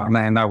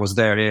was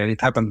there. Yeah, it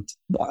happened.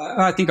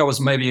 I think I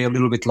was maybe a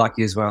little bit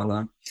lucky as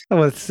well.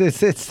 Well,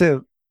 it's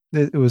still,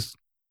 it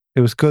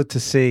was good to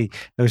see.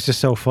 It was just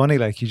so funny.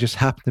 Like, you just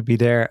happened to be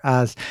there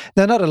now,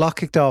 not a lot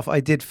kicked off. I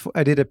did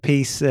a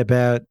piece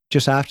about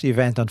just after the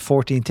event on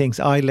 14 things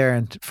I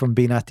learned from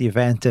being at the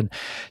event, and I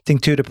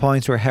think two of the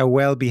points were how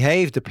well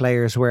behaved the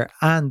players were,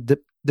 and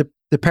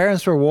the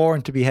parents were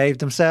warned to behave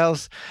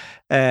themselves.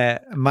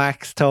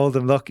 Max told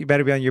them, look, you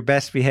better be on your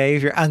best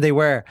behaviour. And they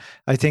were.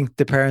 I think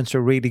the parents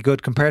were really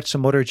good compared to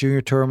some other junior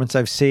tournaments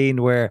I've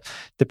seen where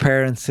the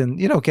parents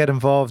get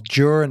involved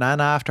during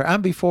and after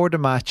and before the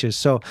matches.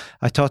 So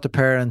I thought the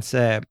parents,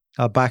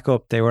 I'll back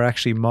up, they were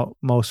actually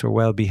most were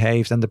well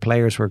behaved, and the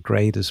players were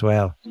great as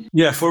well.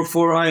 Yeah, for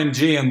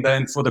IMG and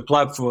then for the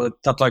club, for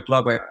Top Flight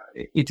Club,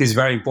 it is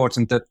very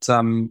important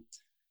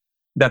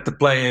that the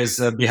players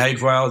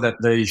behave well, that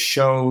they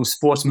show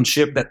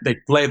sportsmanship, that they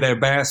play their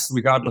best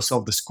regardless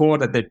of the score,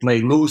 that they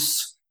play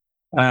loose.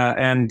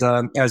 And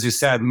as you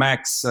said,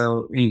 Max,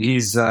 he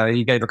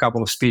gave a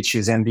couple of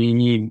speeches, and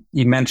he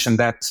mentioned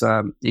that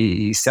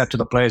he said to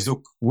the players,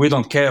 look, we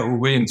don't care who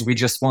wins, we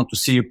just want to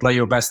see you play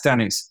your best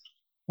tennis.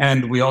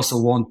 And we also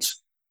want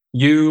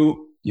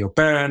you, your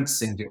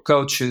parents and your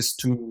coaches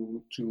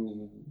to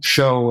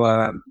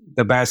show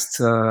the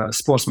best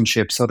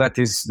sportsmanship. So that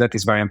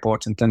is very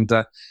important.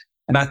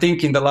 And I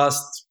think in the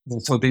last,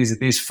 so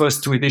these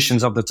first two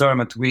editions of the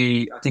tournament,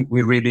 I think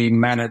we really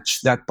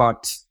managed that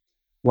part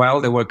well.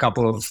 There were a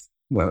couple of,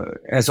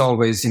 as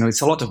always,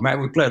 it's a lot of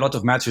we play a lot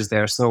of matches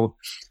there. So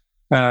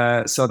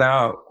there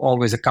are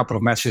always a couple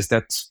of matches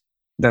that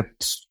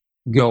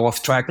go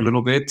off track a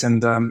little bit,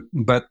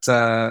 but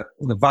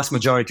the vast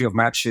majority of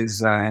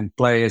matches and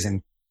players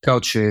and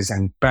coaches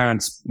and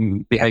parents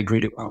behave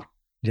really well.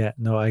 Yeah,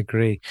 no, I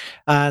agree.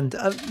 And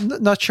I'm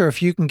not sure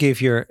if you can give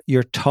your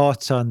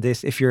thoughts on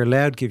this, if you're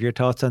allowed to give your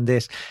thoughts on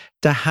this.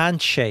 The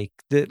handshake,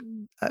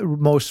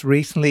 most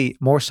recently,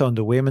 more so in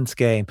the women's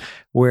game,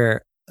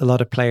 where a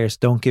lot of players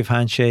don't give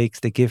handshakes,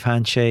 they give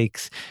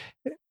handshakes.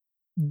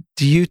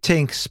 Do you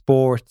think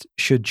sport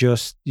should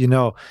just,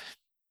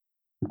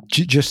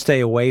 just stay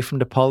away from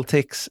the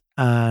politics,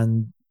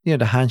 and,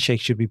 the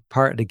handshake should be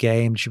part of the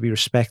game, should be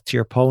respect to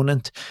your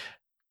opponent?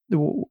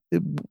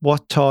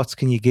 What thoughts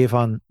can you give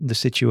on the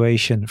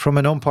situation from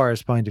an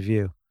umpire's point of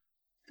view?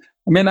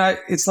 I mean,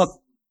 it's not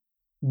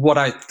what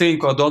I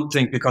think or don't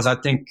think, because I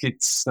think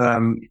it's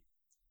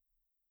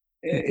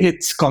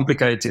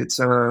complicated.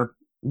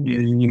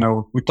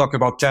 We talk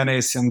about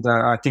tennis, and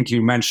I think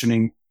you're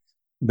mentioning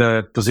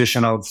the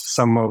position of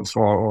some of,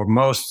 or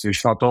most,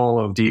 if not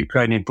all, of the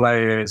Ukrainian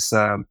players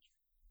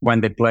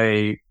when they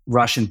play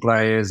Russian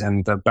players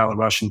and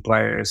Belarusian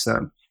players.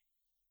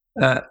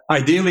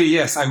 Ideally,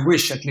 yes, I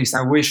wish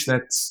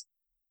that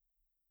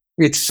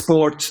it's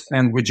sport,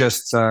 and we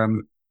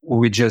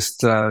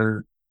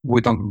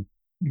don't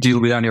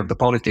deal with any of the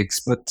politics.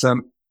 But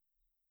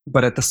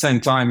at the same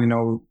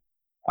time,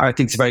 I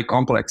think it's very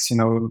complex.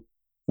 There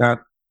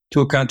are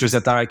two countries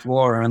that are at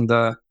war,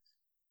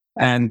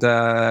 and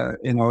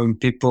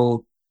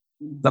people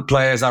the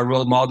players are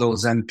role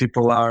models and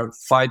people are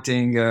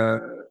fighting.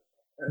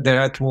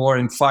 They're at war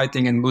and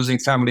fighting and losing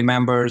family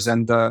members,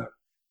 and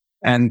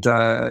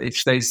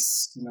if they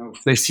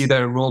see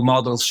their role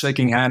models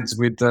shaking hands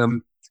with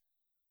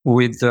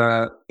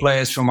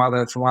players from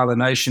other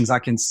nations, I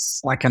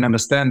can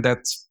understand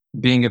that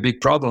being a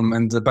big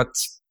problem. But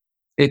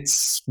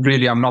it's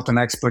really, I'm not an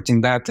expert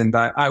in that, and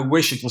I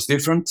wish it was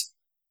different.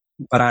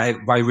 But I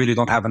really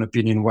don't have an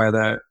opinion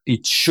whether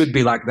it should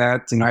be like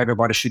that.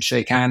 Everybody should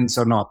shake hands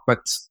or not.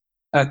 But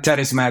a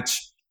tennis match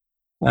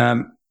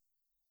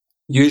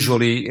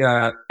usually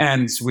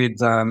ends with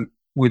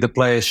the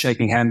players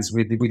shaking hands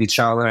with each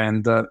other,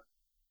 and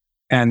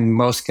in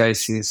most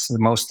cases,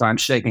 most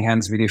times shaking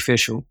hands with the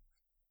official,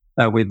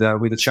 with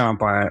the chair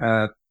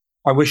umpire.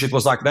 I wish it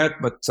was like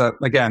that, but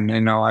again,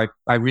 I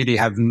really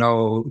have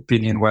no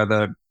opinion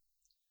whether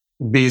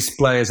these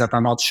players that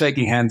are not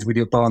shaking hands with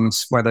the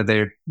opponents, whether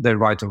they're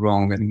right or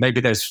wrong, and maybe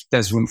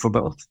there's room for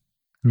both.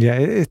 Yeah,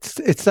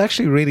 it's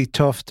actually really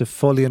tough to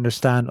fully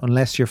understand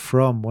unless you're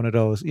from one of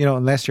those,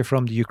 unless you're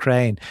from the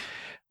Ukraine,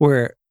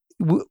 where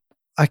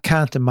I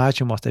can't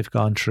imagine what they've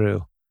gone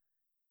through.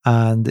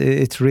 And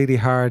it's really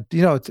hard,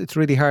 it's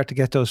really hard to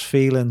get those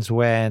feelings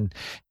when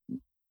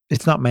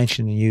it's not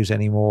mentioned in the news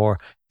anymore,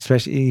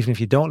 especially even if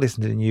you don't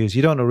listen to the news,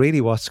 you don't know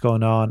really what's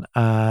going on.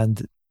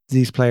 And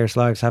these players'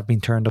 lives have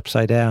been turned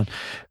upside down.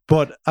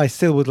 But I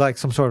still would like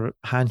some sort of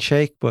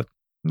handshake, but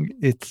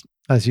it's,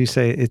 as you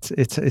say,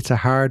 it's a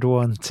hard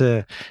one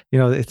to,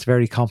 it's a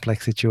very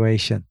complex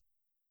situation.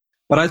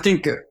 But I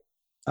think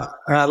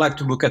I like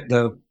to look at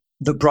the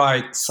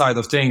bright side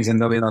of things and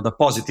the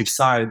positive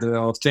side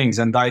of things.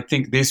 And I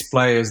think these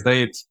players,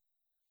 I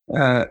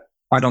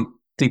don't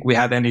think we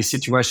had any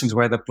situations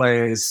where the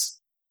players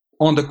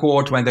on the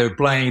court, when they were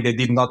playing, they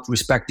did not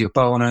respect the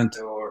opponent,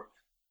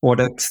 or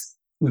that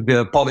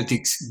the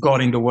politics got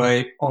in the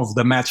way of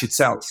the match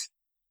itself.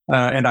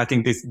 And I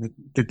think this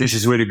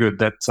is really good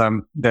that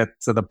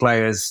the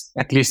players,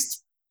 at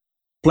least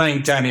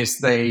playing tennis,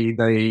 they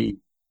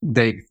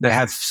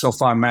have so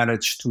far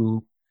managed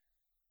to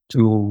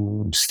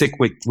stick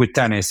with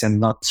tennis and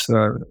not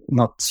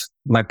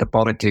let the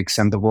politics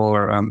and the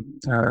war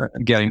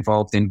get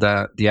involved in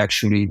the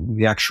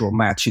actual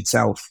match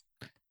itself,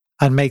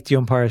 and make the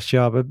umpire's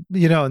job,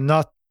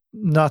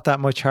 not that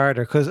much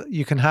harder, because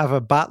you can have a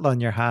battle on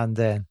your hand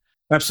then.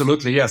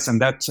 Absolutely, yes, and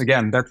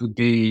that would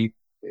be,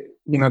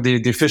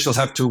 the officials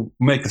have to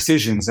make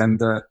decisions,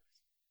 and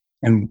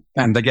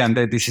again,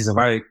 this is a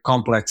very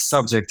complex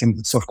subject, and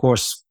it's, of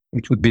course,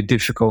 it would be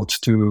difficult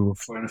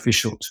for an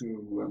official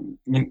to.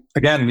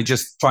 Again, we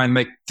just try and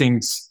make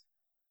things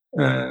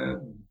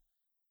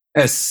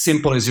as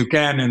simple as you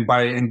can, and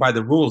by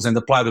the rules, and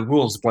apply the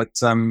rules.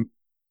 But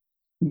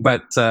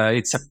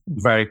it's a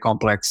very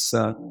complex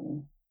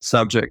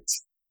subject.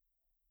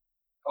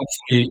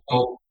 Hopefully,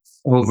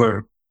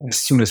 over as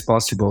soon as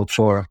possible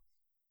for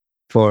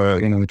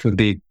it would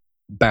be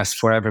best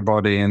for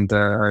everybody, and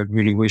I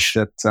really wish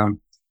that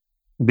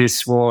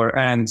this war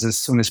ends as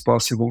soon as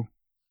possible.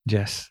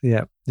 Yes,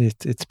 yeah,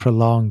 it's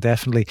prolonged,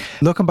 definitely.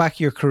 Looking back at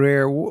your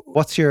career,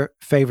 what's your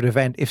favorite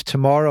event? If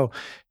tomorrow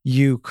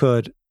you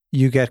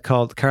get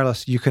called,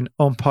 Carlos, you can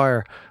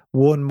umpire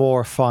one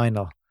more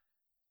final,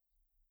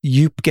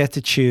 you get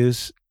to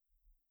choose,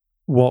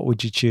 what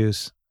would you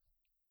choose?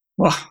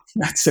 Well,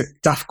 that's a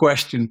tough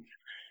question.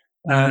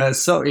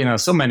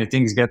 So many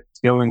things get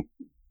going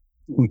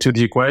into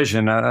the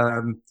equation.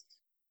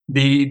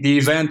 The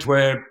event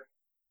where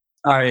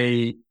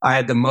I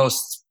had the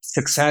most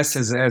success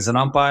as an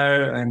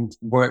umpire, and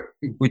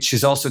which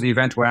is also the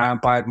event where I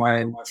umpired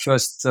my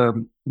first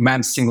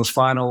men's singles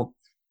final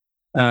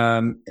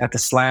at the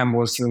Slam,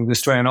 was the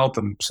Australian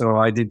Open. So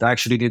I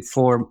actually did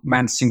 4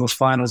 men's singles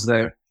finals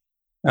there.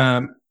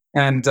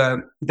 And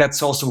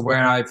that's also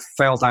where I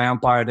felt I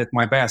umpired at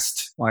my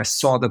best. I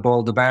saw the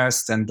ball the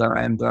best, and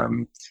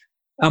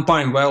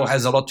umpiring well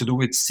has a lot to do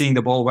with seeing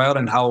the ball well,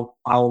 and how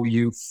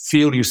you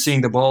feel you're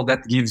seeing the ball.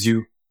 That gives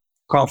you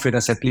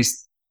confidence. At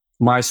least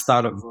my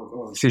style of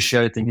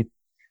officiating,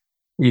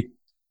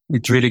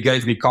 it really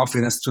gave me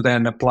confidence to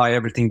then apply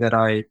everything that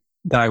I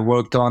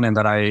worked on, and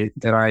that I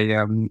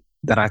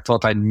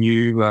thought I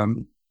knew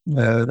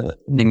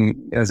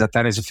as a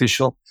tennis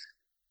official.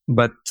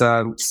 But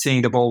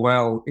seeing the ball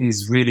well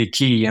is really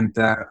key, and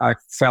I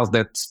felt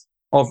that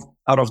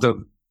out of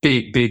the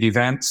big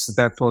events,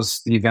 that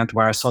was the event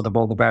where I saw the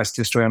ball the best,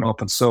 the Australian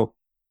Open. So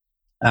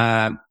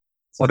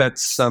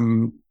that's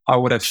I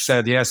would have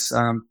said yes,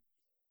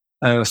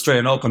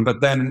 Australian Open. But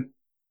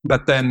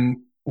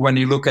then when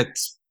you look at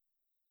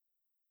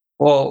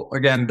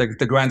again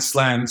the Grand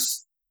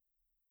Slams,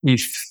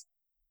 if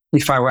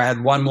I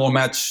had one more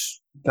match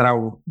that I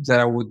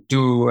would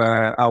do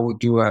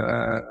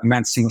a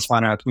men's singles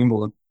final at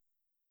Wimbledon,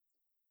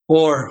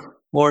 or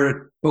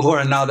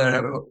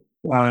another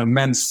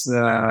men's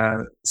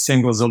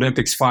singles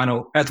Olympics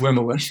final at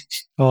Wimbledon.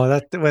 Oh,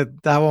 that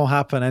won't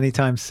happen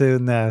anytime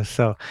soon now.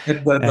 So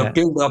the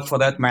build up for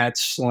that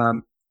match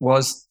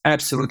was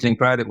absolutely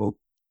incredible.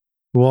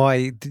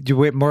 Why? Did you,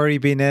 with Murray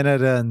being in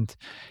it, and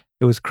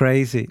It was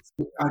crazy.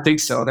 I think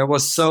so. There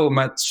was so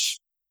much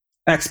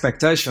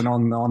expectation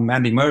on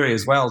Andy Murray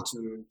as well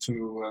to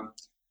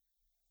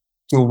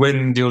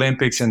win the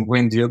Olympics and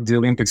win the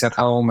Olympics at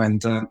home,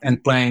 and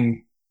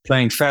playing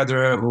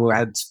Federer, who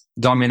had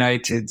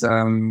dominated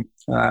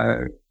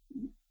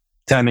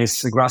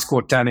tennis, grass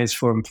court tennis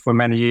for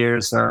many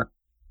years,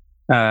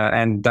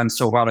 and done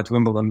so well at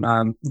Wimbledon.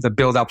 The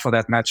build up for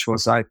that match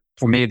was,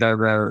 for me,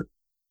 the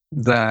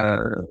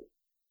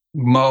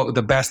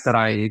best that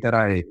I've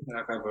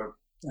ever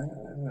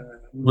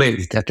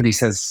lived. At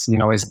least as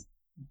is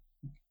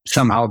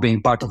somehow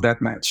being part of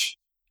that match.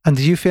 And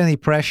did you feel any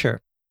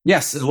pressure?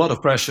 Yes, a lot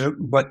of pressure,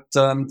 but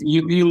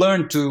you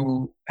learn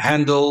to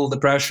handle the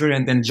pressure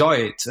and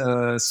enjoy it.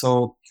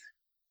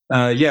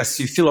 Yes,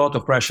 you feel a lot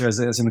of pressure as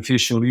an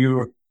official.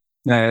 You're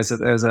as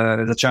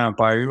a chair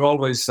umpire. You're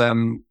always a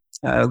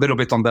little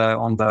bit on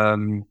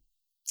the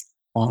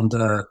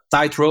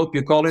tightrope,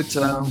 you call it.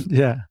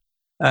 Yeah.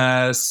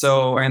 There's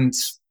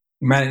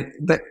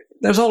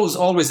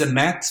always a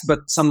net, but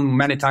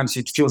many times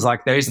it feels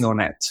like there is no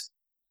net.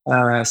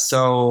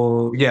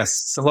 So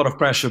yes, it's a lot of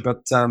pressure,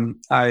 but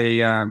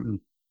I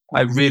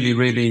really,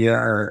 really,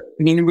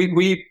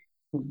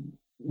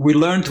 we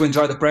learn to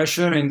enjoy the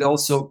pressure, and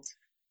also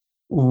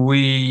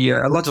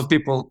a lot of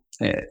people,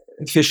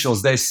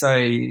 officials, they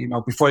say,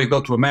 before you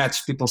go to a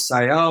match, people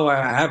say, "Oh,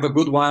 I have a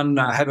good one,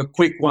 I have a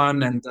quick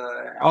one," and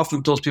I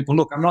often tell people,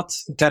 "Look, I'm not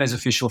a tennis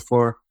official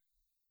for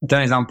a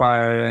tennis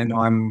umpire.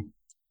 I'm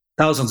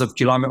thousands of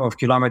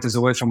kilometers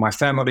away from my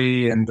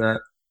family, and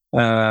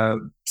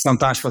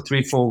sometimes for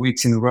 3-4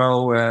 weeks in a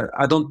row.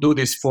 I don't do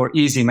this for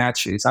easy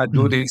matches. I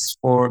do this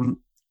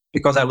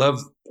because I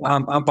love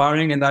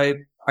umpiring, and I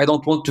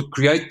don't want to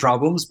create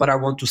problems, but I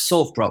want to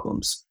solve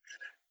problems.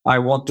 I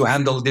want to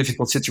handle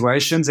difficult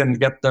situations and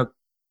get the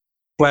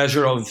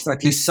pleasure of,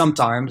 at least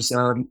sometimes,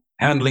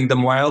 handling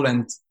them well,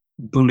 and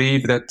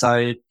believe that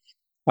I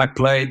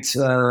played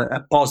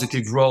a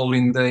positive role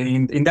in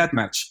that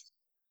match.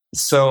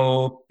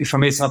 So for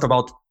me, it's not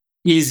about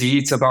easy.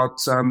 It's about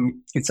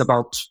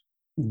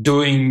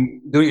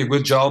doing a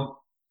good job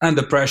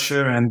under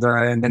pressure and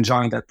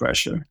enjoying that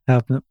pressure.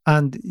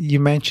 And you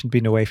mentioned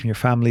being away from your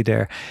family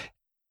there.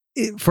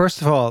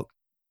 First of all,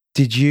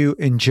 did you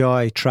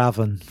enjoy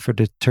traveling for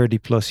the 30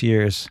 plus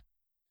years?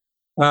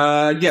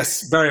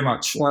 Yes, very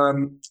much. I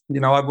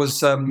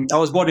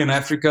was born in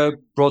Africa,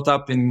 brought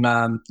up in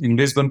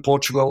Lisbon,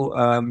 Portugal,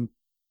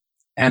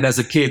 and as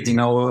a kid,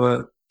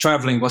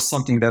 traveling was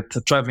something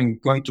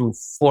going to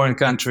foreign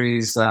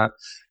countries,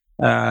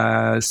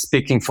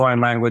 speaking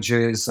foreign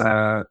languages,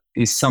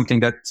 is something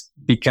that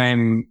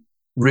became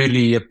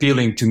really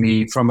appealing to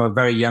me from a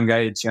very young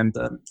age.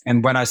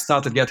 And when I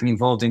started getting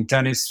involved in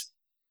tennis,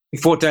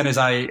 before tennis,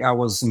 I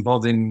was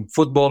involved in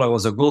football. I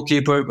was a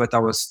goalkeeper, but I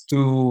was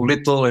too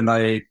little, and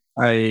I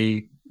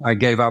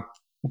gave up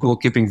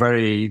goalkeeping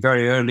very,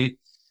 very early.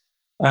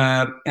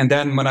 And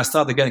then when I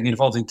started getting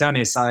involved in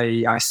tennis,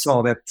 I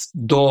saw that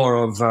door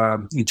of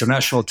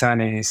international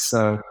tennis,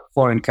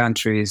 foreign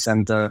countries,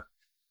 and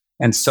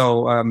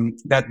so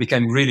that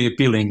became really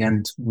appealing.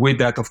 And with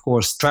that, of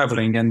course,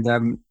 traveling, and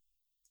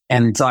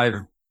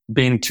I've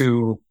been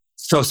to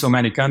so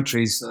many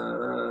countries.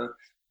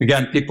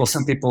 Again,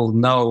 some people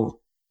know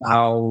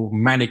how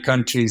many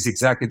countries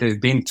exactly they've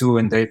been to,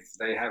 and they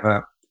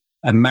have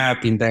a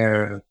map in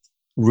their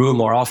room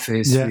or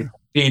office. Yeah.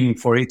 In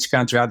for each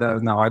country. I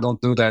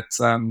don't do that.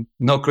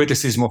 No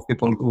criticism of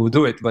people who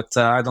do it, but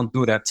I don't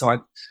do that. So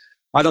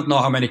I don't know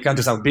how many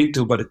countries I've been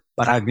to, but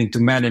I've been to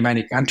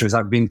many countries.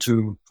 We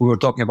were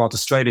talking about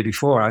Australia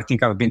before. I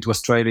think I've been to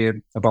Australia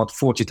about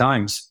 40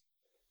 times,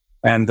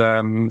 and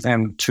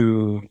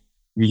to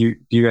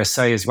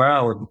USA as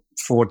well,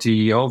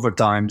 40 over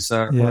times.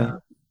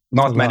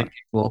 Not many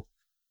people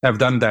have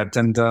done that,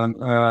 and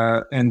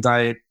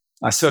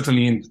I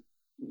certainly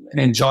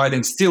enjoyed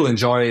and still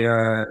enjoy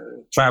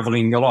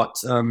traveling a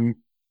lot,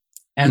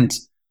 and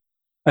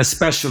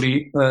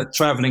especially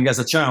traveling as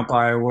a chair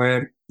umpire,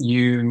 where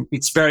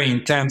it's very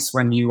intense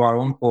when you are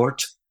on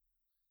court.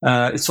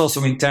 It's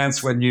also intense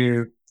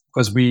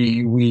because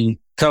we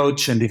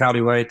coach and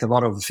evaluate a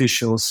lot of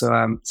officials,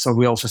 so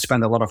we also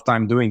spend a lot of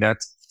time doing that.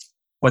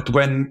 But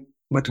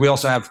we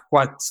also have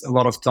quite a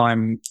lot of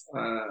time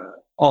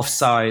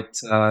off-site.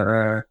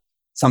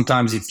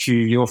 Sometimes if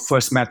your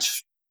first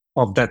match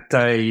of that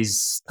day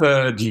is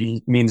third,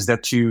 it means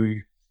that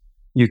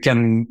you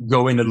can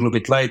go in a little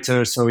bit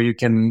later, so you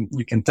can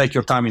take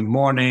your time in the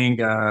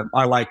morning.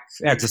 I like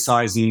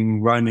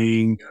exercising,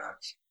 running,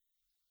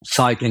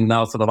 cycling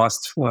now for the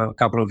last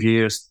couple of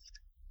years.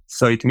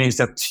 So it means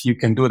that you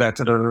can do that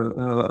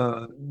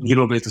a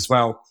little bit as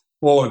well,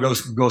 or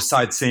go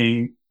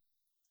sightseeing.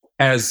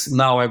 As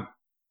now,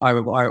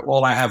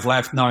 all I have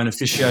left now in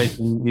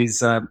officiating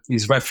is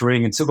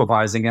refereeing and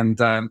supervising, and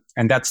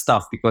that's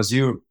tough because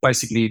you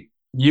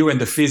and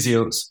the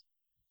physios.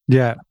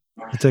 Yeah.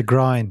 It's a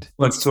grind.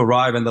 Ones to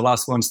arrive and the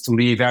last ones to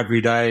leave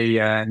every day.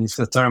 And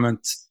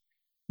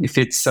if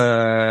it's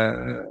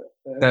a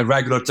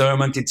regular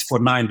tournament, it's for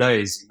 9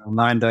 days.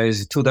 9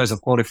 days, 2 days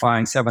of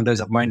qualifying, 7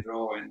 days of main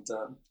draw,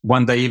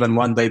 one day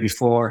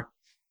before.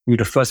 You're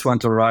the first one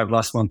to arrive,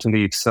 last one to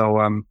leave.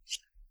 So,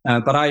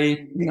 but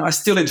I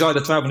still enjoy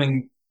the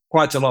traveling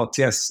quite a lot.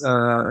 Yes,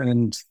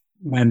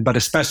 but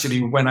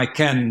especially when I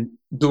can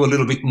do a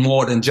little bit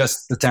more than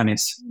just the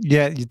tennis.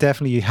 Yeah,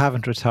 you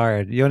haven't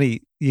retired.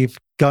 You've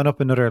gone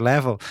up another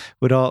level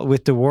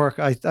with the work.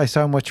 I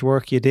saw how much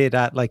work you did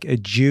at like I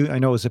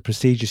know it was a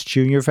prestigious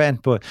junior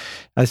event, but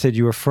I said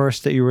you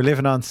were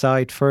living on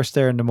site, first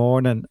there in the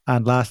morning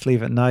and last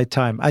leave at night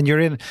time.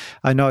 And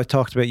I know I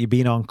talked about you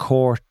being on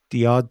court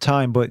the odd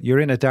time, but you're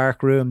in a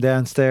dark room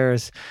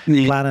downstairs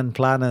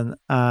planning.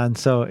 And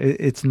so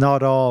it's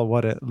not all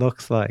what it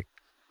looks like.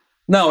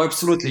 No,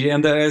 absolutely.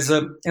 And as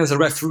a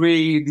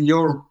referee,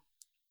 your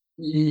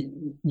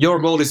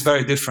role is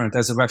very different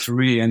as a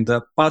referee, and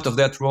part of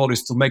that role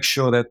is to make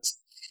sure that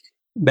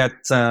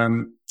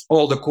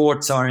all the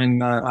courts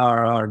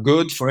are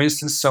good. For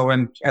instance, so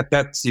at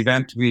that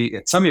event,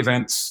 at some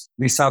events,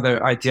 this other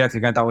ITF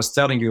event I was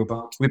telling you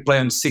about, we play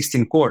on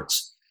 16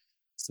 courts.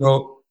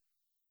 So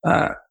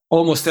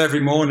almost every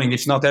morning,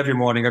 if not every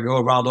morning, I go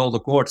around all the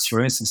courts,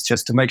 for instance,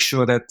 just to make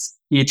sure that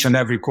each and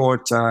every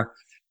court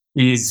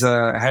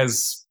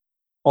has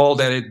all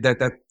that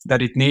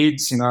it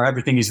needs.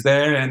 Everything is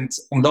there, and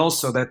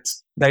also that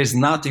there is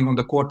nothing on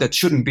the court that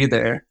shouldn't be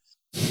there.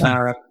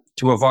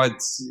 To avoid,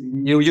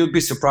 you'd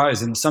be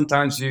surprised. And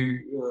sometimes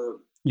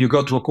you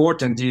go to a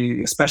court, and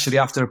especially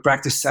after a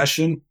practice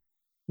session,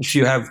 if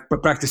you have a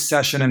practice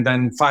session and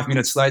then 5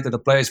 minutes later the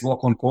players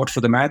walk on court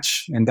for the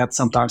match, and that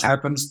sometimes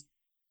happens.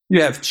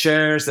 You have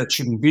chairs that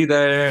shouldn't be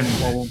there, and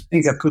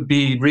things that could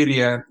be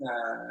really a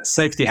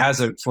safety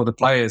hazard for the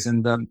players.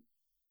 And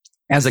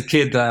as a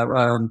kid,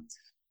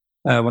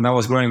 when I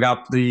was growing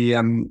up, at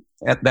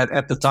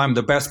the time,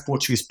 the best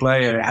Portuguese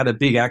player had a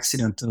big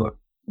accident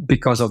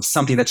because of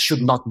something that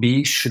should not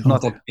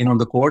have been on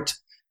the court,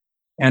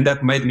 and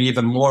that made me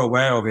even more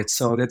aware of it.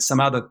 So that's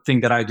some other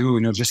thing that I do.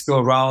 Just go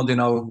around.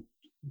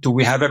 Do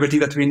we have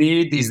everything that we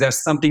need? Is there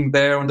something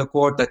there on the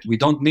court that we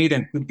don't need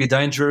and could be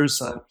dangerous?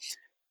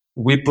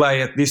 We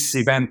play at this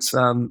event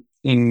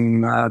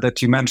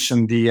that you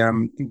mentioned, the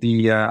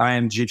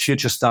IMG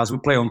Future Stars. We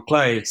play on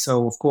clay,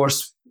 so of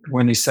course,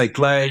 when you say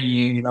clay,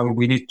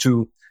 we need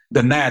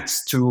the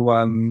nets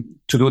to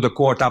do the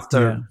court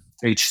after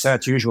each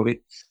set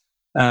usually,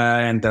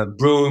 and the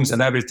brooms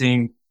and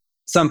everything.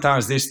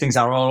 Sometimes these things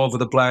are all over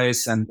the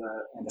place, and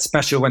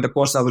especially when the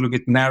courts are a little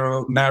bit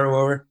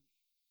narrower,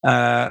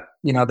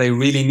 they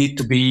really need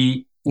to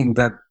be in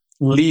the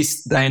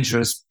least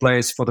dangerous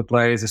place for the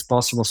players as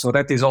possible. So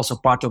that is also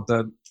part of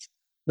the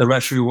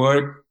referee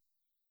work.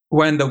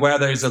 When the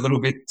weather is a little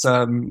bit,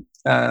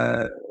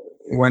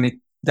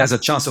 when there's a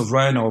chance of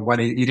rain, or when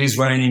it is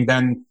raining,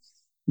 then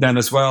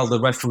as well the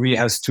referee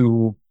has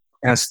to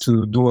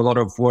do a lot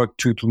of work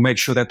to make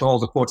sure that all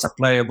the courts are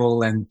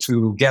playable, and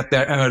to get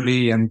there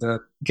early and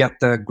get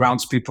the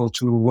grounds people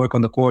to work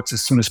on the courts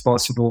as soon as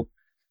possible.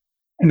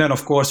 And then,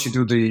 of course, you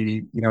do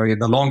the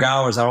long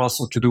hours are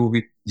also to do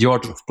with the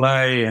order of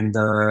play and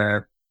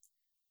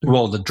do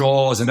all the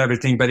draws and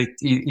everything. But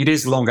it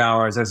is long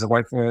hours as a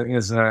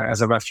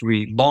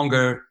referee,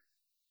 longer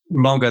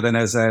than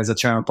as a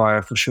chair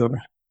umpire for sure.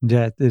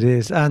 Yeah, it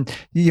is. And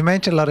you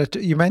mentioned a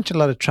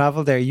lot of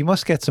travel there. You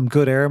must get some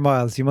good air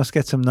miles. You must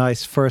get some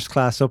nice first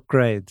class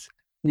upgrades.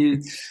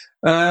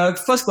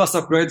 First class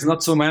upgrades,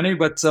 not so many,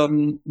 but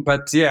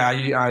yeah,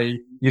 I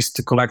used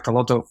to collect a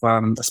lot of,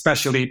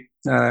 especially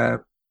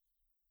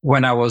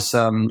when I was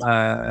in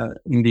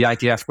the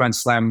ITF Grand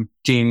Slam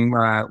team.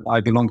 I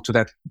belonged to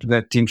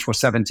that team for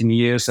 17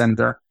 years, and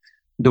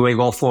doing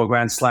all 4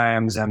 Grand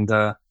Slams and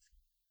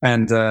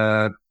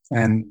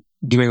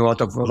doing a lot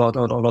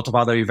of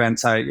other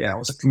events. I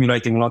was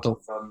accumulating a lot of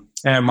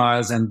air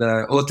miles and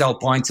hotel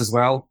points as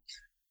well.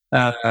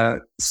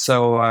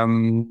 So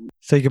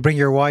you can bring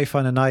your wife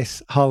on a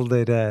nice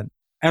holiday then.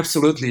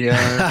 Absolutely.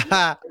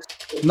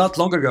 Not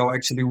long ago,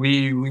 actually,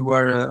 we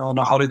were on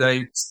a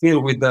holiday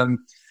still with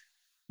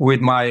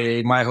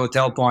my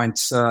hotel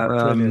points,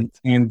 and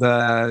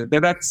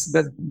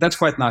that's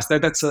quite nice.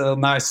 That's a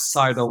nice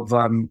side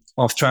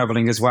of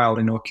traveling as well.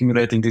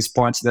 Accumulating these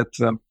points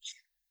that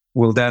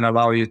will then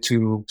allow you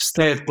to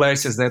stay at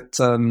places that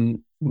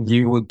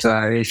you would,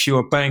 if you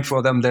were paying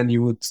for them, then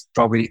you would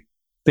probably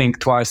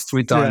think twice,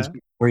 3 times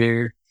before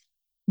you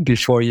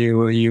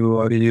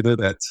do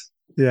that.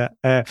 Yeah.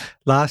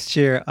 Last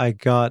year I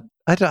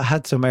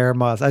had some air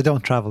miles. I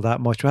don't travel that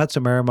much. I had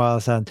some air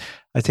miles, and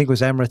I think it was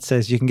Emirates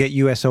says you can get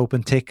US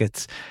Open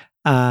tickets.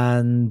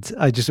 And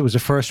it was the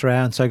first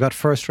round. So I got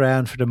first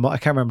round for I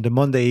can't remember, the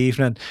Monday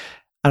evening.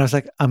 And I was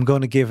like, I'm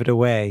going to give it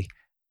away.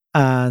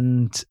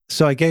 And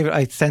so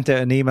I sent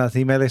out an email to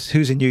email list,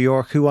 who's in New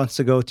York, who wants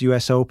to go to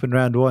US Open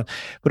round 1.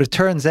 But it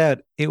turns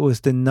out it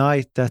was the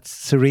night that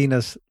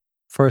Serena's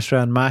first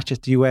round match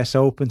at the US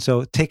Open.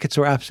 So tickets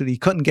were you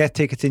couldn't get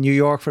tickets in New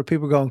York, for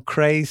people going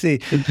crazy.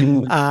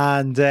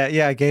 And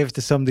I gave it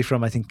to somebody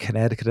from, I think,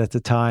 Connecticut at the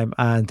time.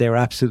 And they were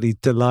absolutely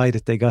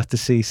delighted. They got to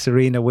see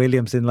Serena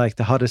Williams in like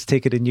the hottest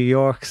ticket in New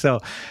York. So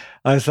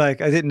I was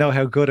like, I didn't know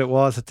how good it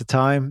was at the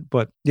time.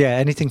 But yeah,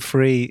 anything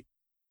free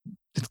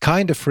it's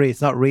kind of free.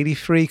 It's not really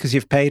free because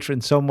you've paid for it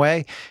in some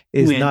way,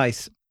 is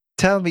nice.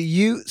 Tell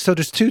me, so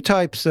there's two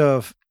types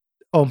of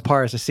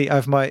umpires I see.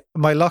 I've my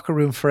locker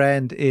room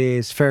friend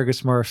is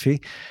Fergus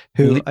Murphy,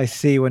 who I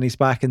see when he's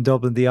back in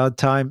Dublin the odd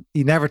time.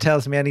 He never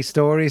tells me any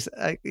stories.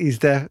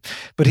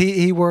 But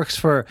he works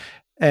for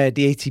the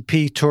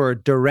ATP Tour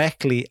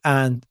directly,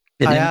 and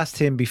I asked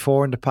him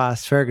before in the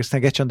past, Fergus, can I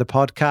get you on the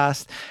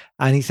podcast?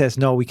 And he says,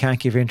 no, we can't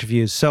give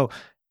interviews. So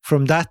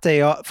from that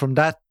day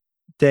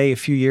a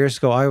few years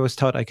ago, I was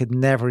taught I could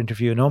never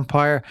interview an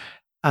umpire.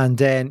 And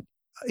then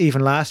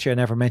even last year, I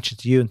never mentioned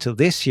to you until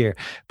this year.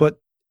 But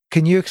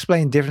can you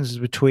explain differences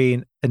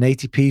between an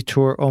ATP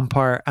Tour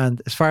umpire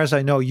and, as far as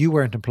I know, you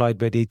weren't employed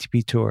by the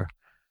ATP Tour?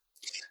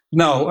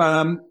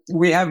 No,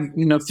 we have,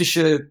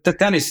 the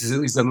tennis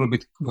is a little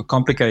bit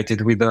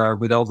complicated with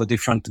all the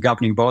different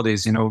governing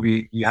bodies.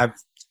 You have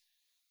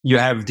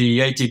the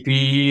ATP,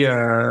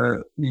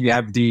 you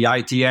have the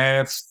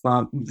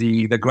ITF,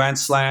 the Grand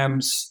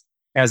Slams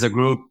as a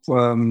group.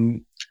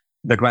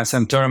 The Grand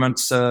Slam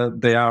tournaments,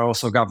 they are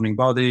also a governing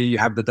body. You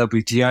have the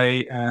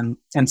WTA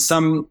and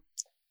some,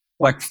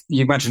 like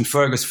you mentioned,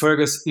 Fergus.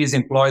 Fergus is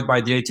employed by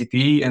the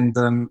ATP, and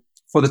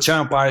for the chair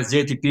umpires,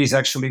 the ATP is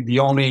actually the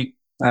only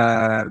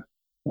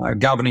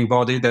governing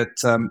body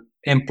that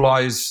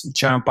employs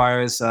chair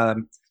umpires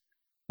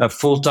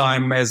full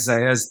time as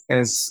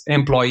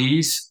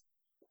employees.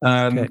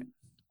 Okay.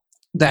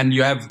 Then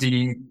you have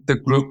the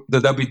group,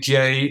 the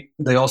WTA.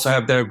 They also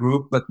have their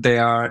group, but they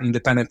are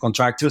independent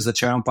contractors, the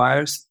chair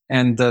umpires.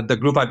 And the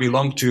group I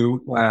belong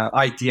to,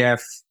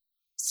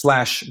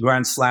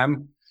 ITF/Grand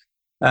Slam,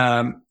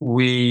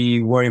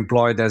 we were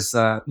employed as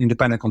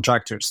independent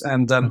contractors.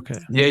 And the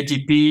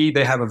ATP,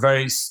 they have a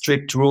very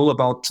strict rule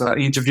about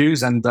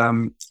interviews, and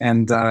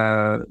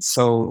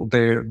so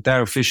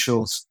their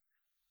officials.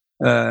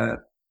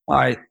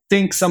 I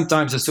think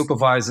sometimes the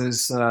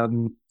supervisors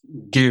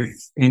give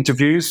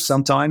interviews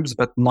sometimes,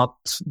 but not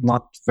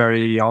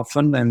very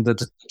often. And the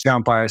chair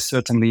umpires,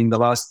 certainly in the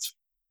last,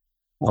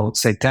 I would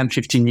say 10,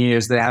 15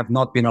 years, they have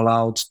not been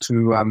allowed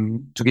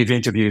to give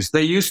interviews.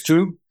 They used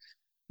to.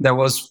 There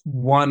was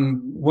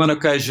one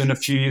occasion a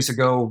few years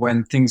ago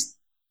when things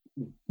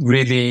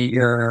really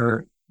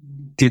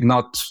did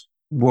not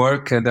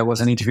work. There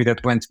was an interview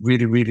that went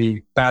really,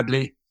 really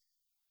badly.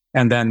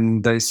 And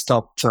then they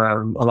stopped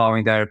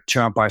allowing their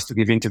chair umpires to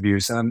give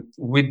interviews.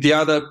 With the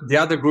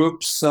other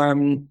groups,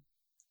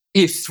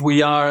 if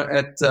we are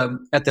at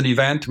an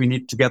event, we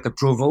need to get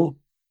approval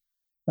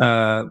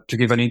to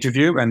give an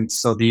interview, and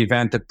so the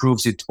event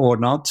approves it or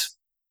not.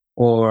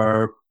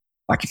 Or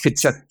like if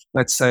it's at,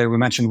 let's say we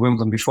mentioned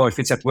Wimbledon before, if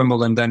it's at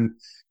Wimbledon, then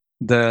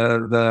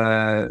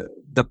the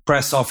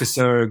press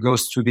officer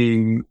goes to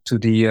the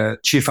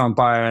chief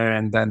umpire,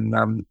 and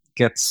then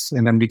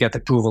we get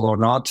approval or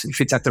not. If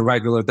it's at the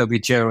regular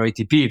WTA or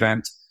ATP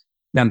event,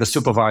 then the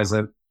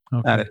supervisor,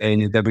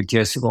 any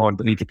WTA or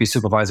the ATP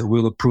supervisor,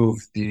 will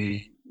approve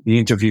the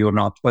interview or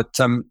not. But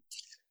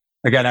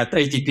again, at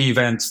ATP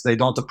events, they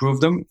don't approve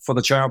them for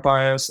the chair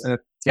umpires.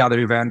 At the other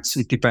events,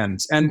 it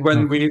depends. And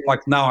when we,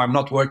 like now, I'm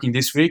not working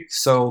this week,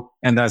 so,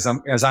 and as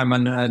I'm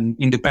an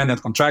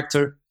independent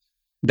contractor,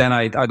 then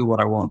I do what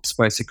I want,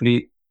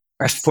 basically,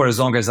 for as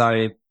long as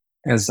I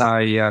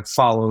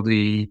follow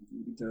the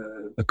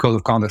code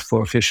of conduct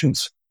for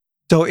officials.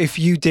 So if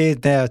you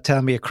did now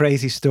tell me a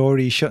crazy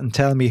story you shouldn't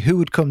tell me, who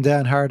would come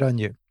down hard on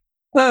you?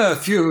 I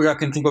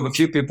can think of a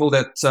few people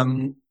that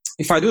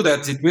if I do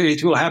that,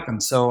 it will happen.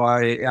 So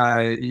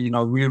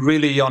we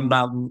really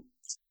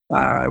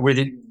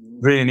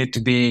really need to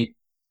be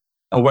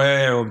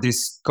aware of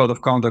this code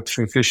of conduct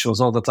for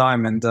officials all the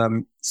time.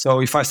 And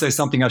so if I say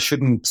something I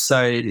shouldn't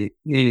say,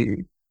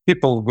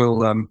 people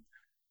will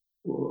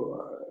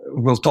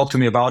talk to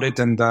me about it,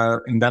 and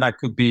then I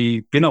could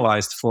be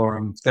penalized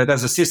for that.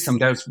 There's a system.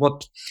 There's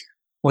what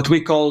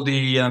we call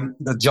the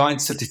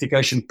joint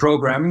certification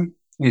program,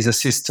 is a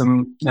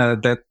system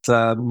that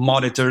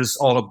monitors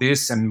all of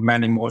this and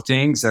many more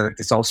things.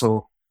 It's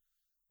also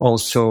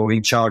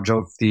in charge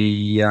of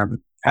the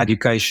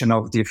education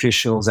of the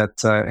officials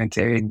at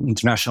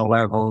international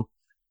level.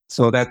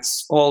 So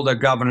that's all the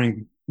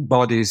governing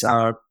bodies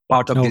are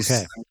part of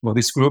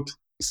this group.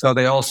 So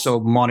they also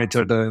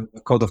monitor the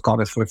code of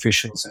conduct for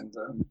officials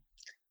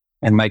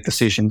and make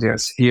decisions.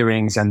 There's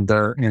hearings and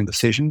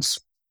decisions.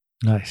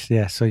 Nice,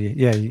 yeah. So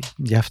you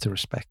have to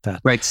respect that.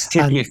 Right,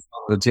 strictly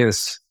followed.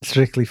 Yes,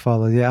 strictly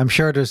followed. Yeah, I'm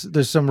sure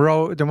there's some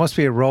row. There must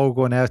be a row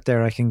going out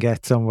there I can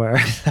get somewhere.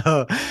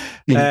 So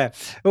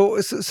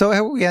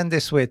how we end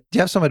this with? Do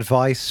you have some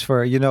advice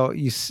for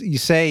you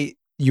say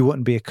you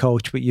wouldn't be a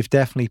coach, but you've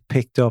definitely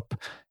picked up.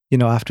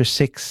 After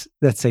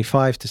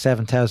 5,000 to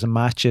 7,000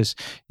 matches,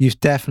 you've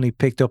definitely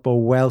picked up a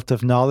wealth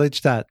of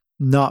knowledge that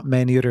not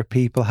many other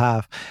people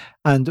have.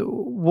 And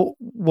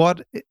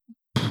what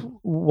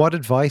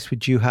advice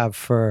would you have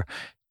for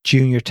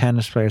junior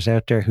tennis players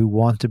out there who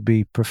want to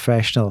be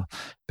professional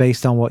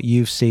based on what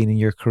you've seen in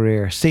your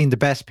career, seeing the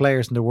best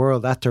players in the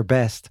world at their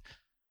best?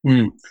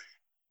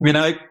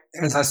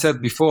 As I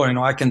said before,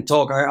 I can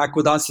talk. I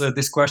could answer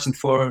this question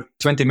for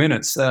 20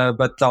 minutes,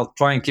 but I'll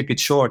try and keep it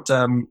short.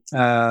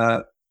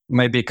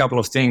 Maybe a couple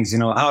of things,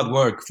 hard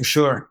work for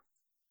sure.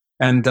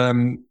 And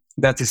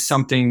that is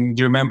something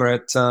you remember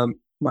at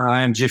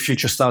IMG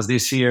Future Stars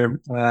this year.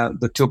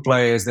 The two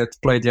players that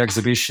played the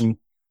exhibition,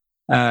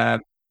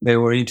 they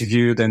were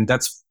interviewed, and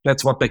that's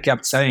what they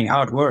kept saying: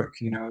 hard work.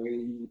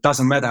 It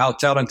doesn't matter how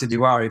talented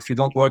you are. If you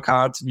don't work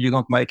hard, you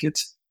don't make it.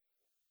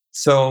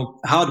 So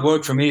hard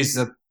work for me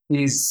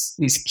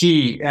is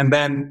key. And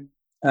then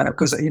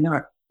because a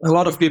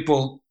lot of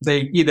people,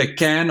 they either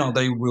can or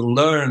they will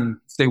learn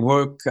if they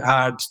work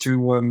hard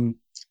to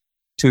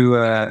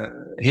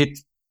hit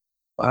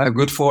a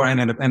good forehand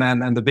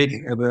and the big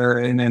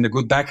and a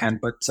good backhand.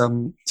 But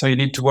so you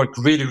need to work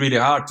really, really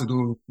hard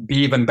to be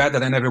even better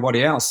than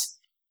everybody else.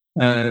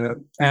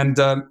 And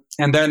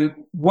then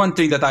one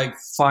thing that I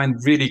find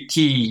really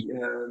key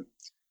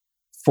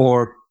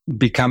for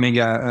becoming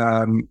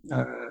a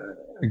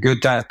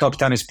good top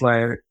tennis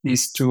player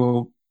is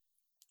to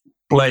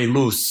play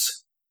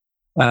loose.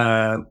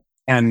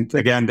 And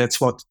again, that's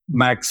what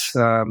Max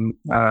from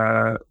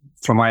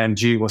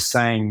IMG was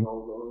saying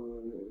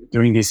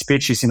during his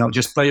speeches.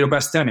 Just play your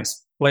best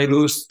tennis, play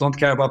loose, don't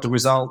care about the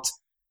result.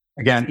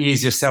 Again,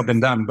 easier said than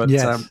done, but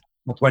yes.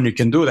 But when you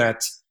can do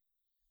that,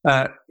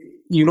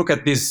 you look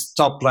at these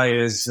top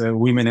players,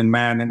 women and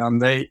men,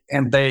 and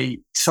they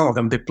some of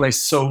them, they play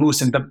so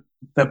loose, and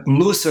the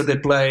looser they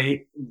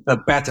play, the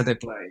better they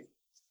play.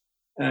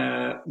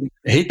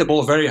 Hit the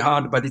ball very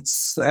hard, but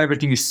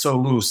everything is so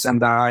loose,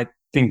 and I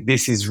think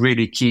this is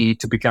really key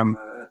to become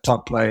a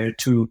top player,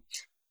 to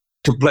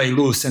play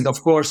loose. And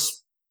of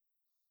course,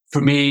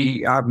 for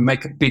me, I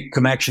make a big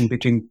connection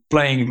between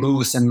playing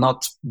loose and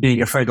not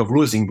being afraid of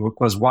losing.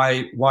 Because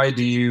why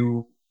do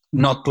you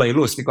not play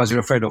loose? Because you're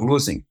afraid of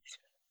losing.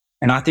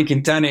 And I think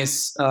in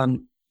tennis,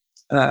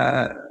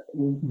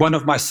 one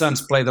of my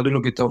sons played a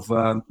little bit of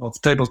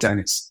table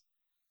tennis,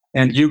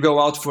 and you go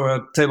out for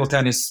a table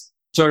tennis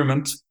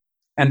tournament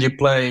and you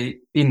play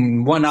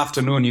in one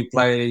afternoon, you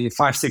play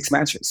 5-6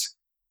 matches,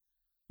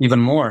 even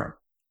more.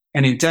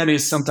 And in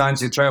tennis,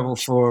 sometimes you travel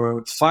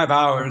for 5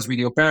 hours with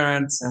your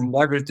parents and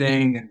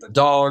everything, and the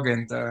dog,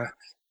 and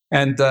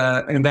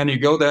then you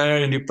go there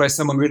and you play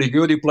someone really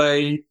good. You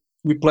play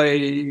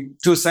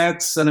 2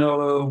 sets and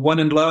one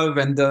in love,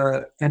 and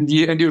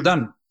you're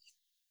done.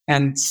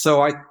 And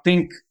so I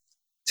think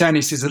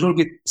tennis is a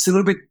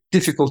little bit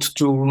difficult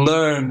to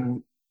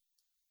learn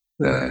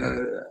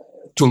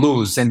to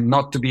lose and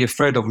not to be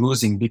afraid of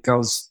losing,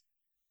 because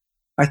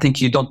I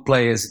think you don't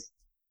play as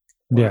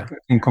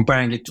in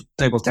comparing it to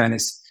table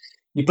tennis.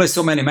 You play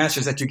so many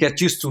matches that you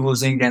get used to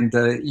losing, and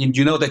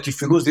you know that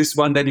if you lose this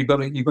one, then you're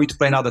going to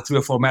play another 3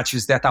 or 4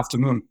 matches that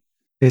afternoon.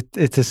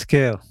 It's a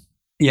skill.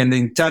 And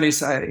in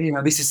tennis,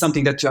 this is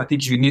something that I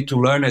think you need to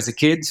learn as a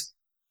kid,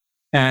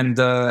 and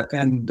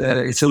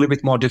it's a little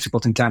bit more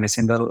difficult in tennis.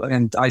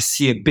 And I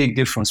see a big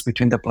difference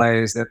between the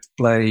players that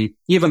play,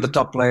 even the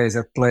top players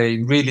that play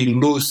really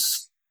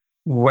loose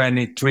when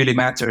it really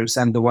matters,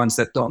 and the ones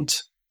that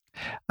don't.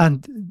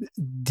 And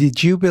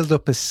did you build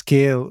up a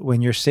skill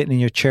when you're sitting in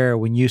your chair,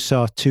 when you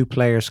saw 2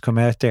 players come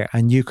out there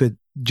and you could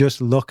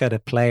just look at a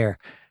player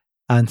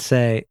and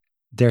say,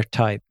 they're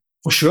tight?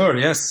 For sure,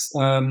 yes.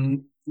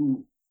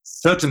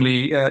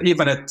 Certainly,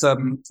 even at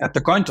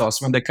the coin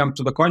toss, when they come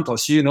to the coin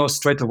toss, you know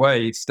straight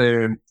away if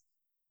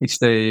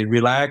they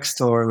relaxed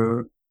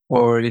or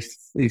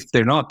if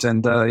they're not,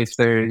 and if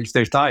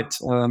they're tight.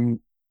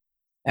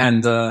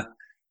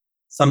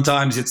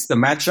 Sometimes it's the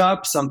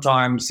matchup.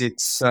 Sometimes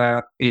it's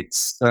the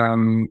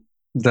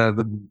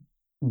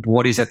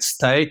what is at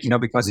stake.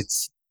 Because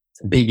it's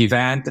a big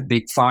event, a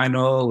big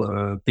final,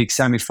 a big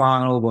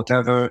semi-final,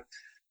 whatever.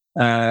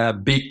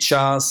 Big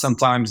chance.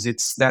 Sometimes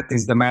that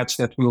is the match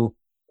that will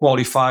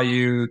qualify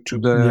you to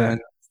the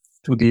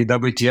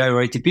WTA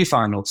or ATP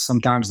finals.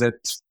 Sometimes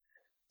that.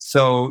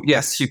 So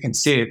yes, you can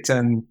see it,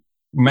 and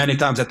many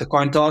times at the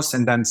coin toss,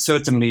 and then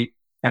certainly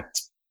at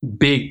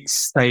big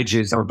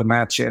stages of the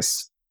match.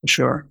 Yes.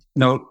 Sure.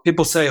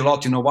 People say a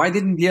lot, why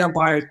didn't the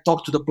umpire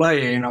talk to the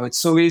player? It's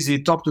so easy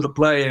to talk to the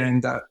player,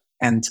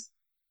 and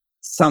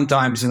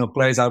sometimes,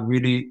 players are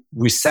really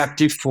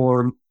receptive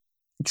for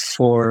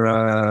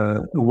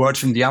words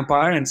from the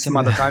umpire, and some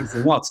other times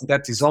they're not. So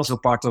that is also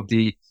part of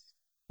the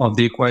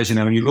equation.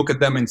 And when you look at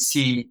them and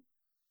see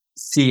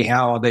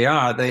how they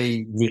are,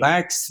 they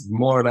relax,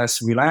 more or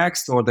less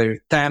relaxed, or they're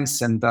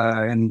tense and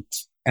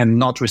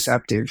not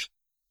receptive.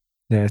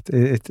 Yeah,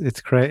 it's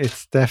great.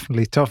 It's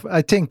definitely tough.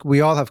 I think we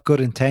all have good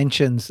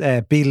intentions.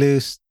 Be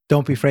loose.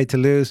 Don't be afraid to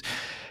lose.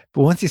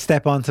 But once you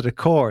step onto the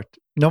court,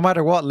 no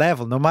matter what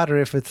level, no matter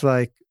if it's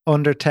like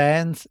under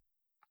 10s,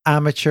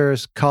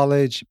 amateurs,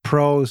 college,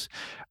 pros,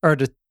 or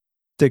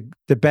the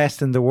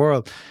best in the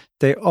world,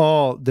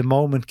 the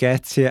moment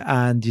gets you,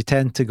 and you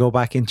tend to go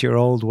back into your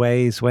old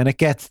ways when it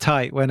gets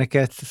tight,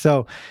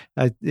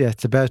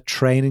 it's about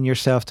training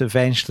yourself to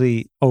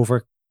eventually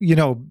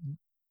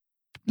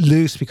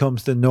loose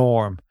becomes the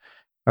norm,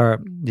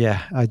 Or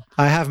yeah,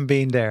 I haven't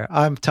been there.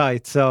 I'm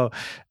tight, so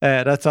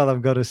that's all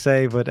I'm going to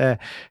say. But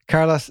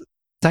Carlos,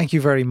 thank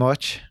you very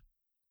much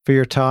for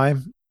your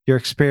time, your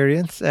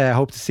experience. I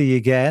hope to see you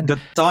again. The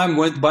time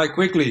went by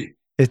quickly.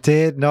 It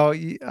did. No,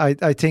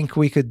 I think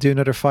we could do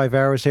another 5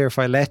 hours here if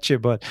I let you.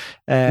 But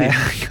I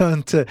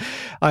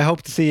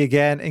hope to see you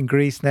again in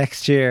Greece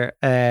next year.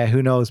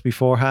 Who knows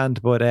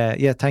beforehand? But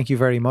yeah, thank you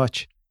very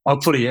much.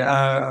 Hopefully,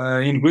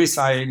 in Greece,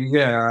 I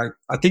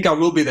think I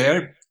will be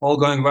there. All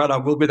going well, I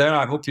will be there.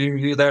 I hope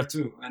you're there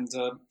too, and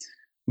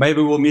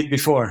maybe we'll meet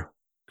before.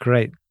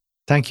 Great.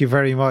 Thank you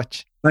very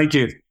much. Thank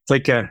you.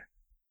 Take care.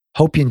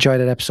 Hope you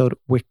enjoyed that episode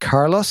with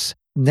Carlos.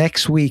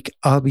 Next week,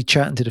 I'll be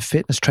chatting to the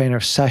fitness trainer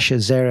Sasha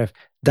Zarev,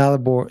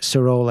 Dalibor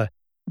Sorola.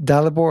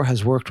 Dalibor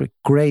has worked with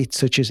greats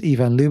such as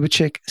Ivan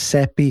Lubicic,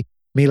 Seppi,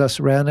 Milos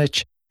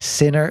Raonic,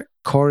 Sinner,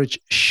 Courage,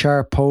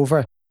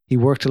 Sharapova. He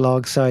worked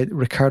alongside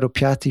Riccardo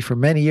Piatti for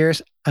many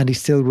years, and he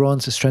still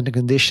runs a strength and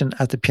condition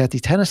at the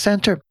Piatti Tennis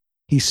Centre.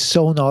 He's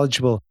so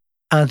knowledgeable,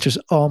 answers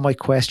all my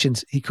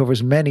questions. He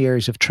covers many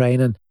areas of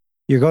training.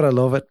 You're going to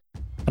love it.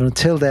 And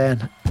until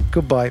then,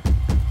 goodbye.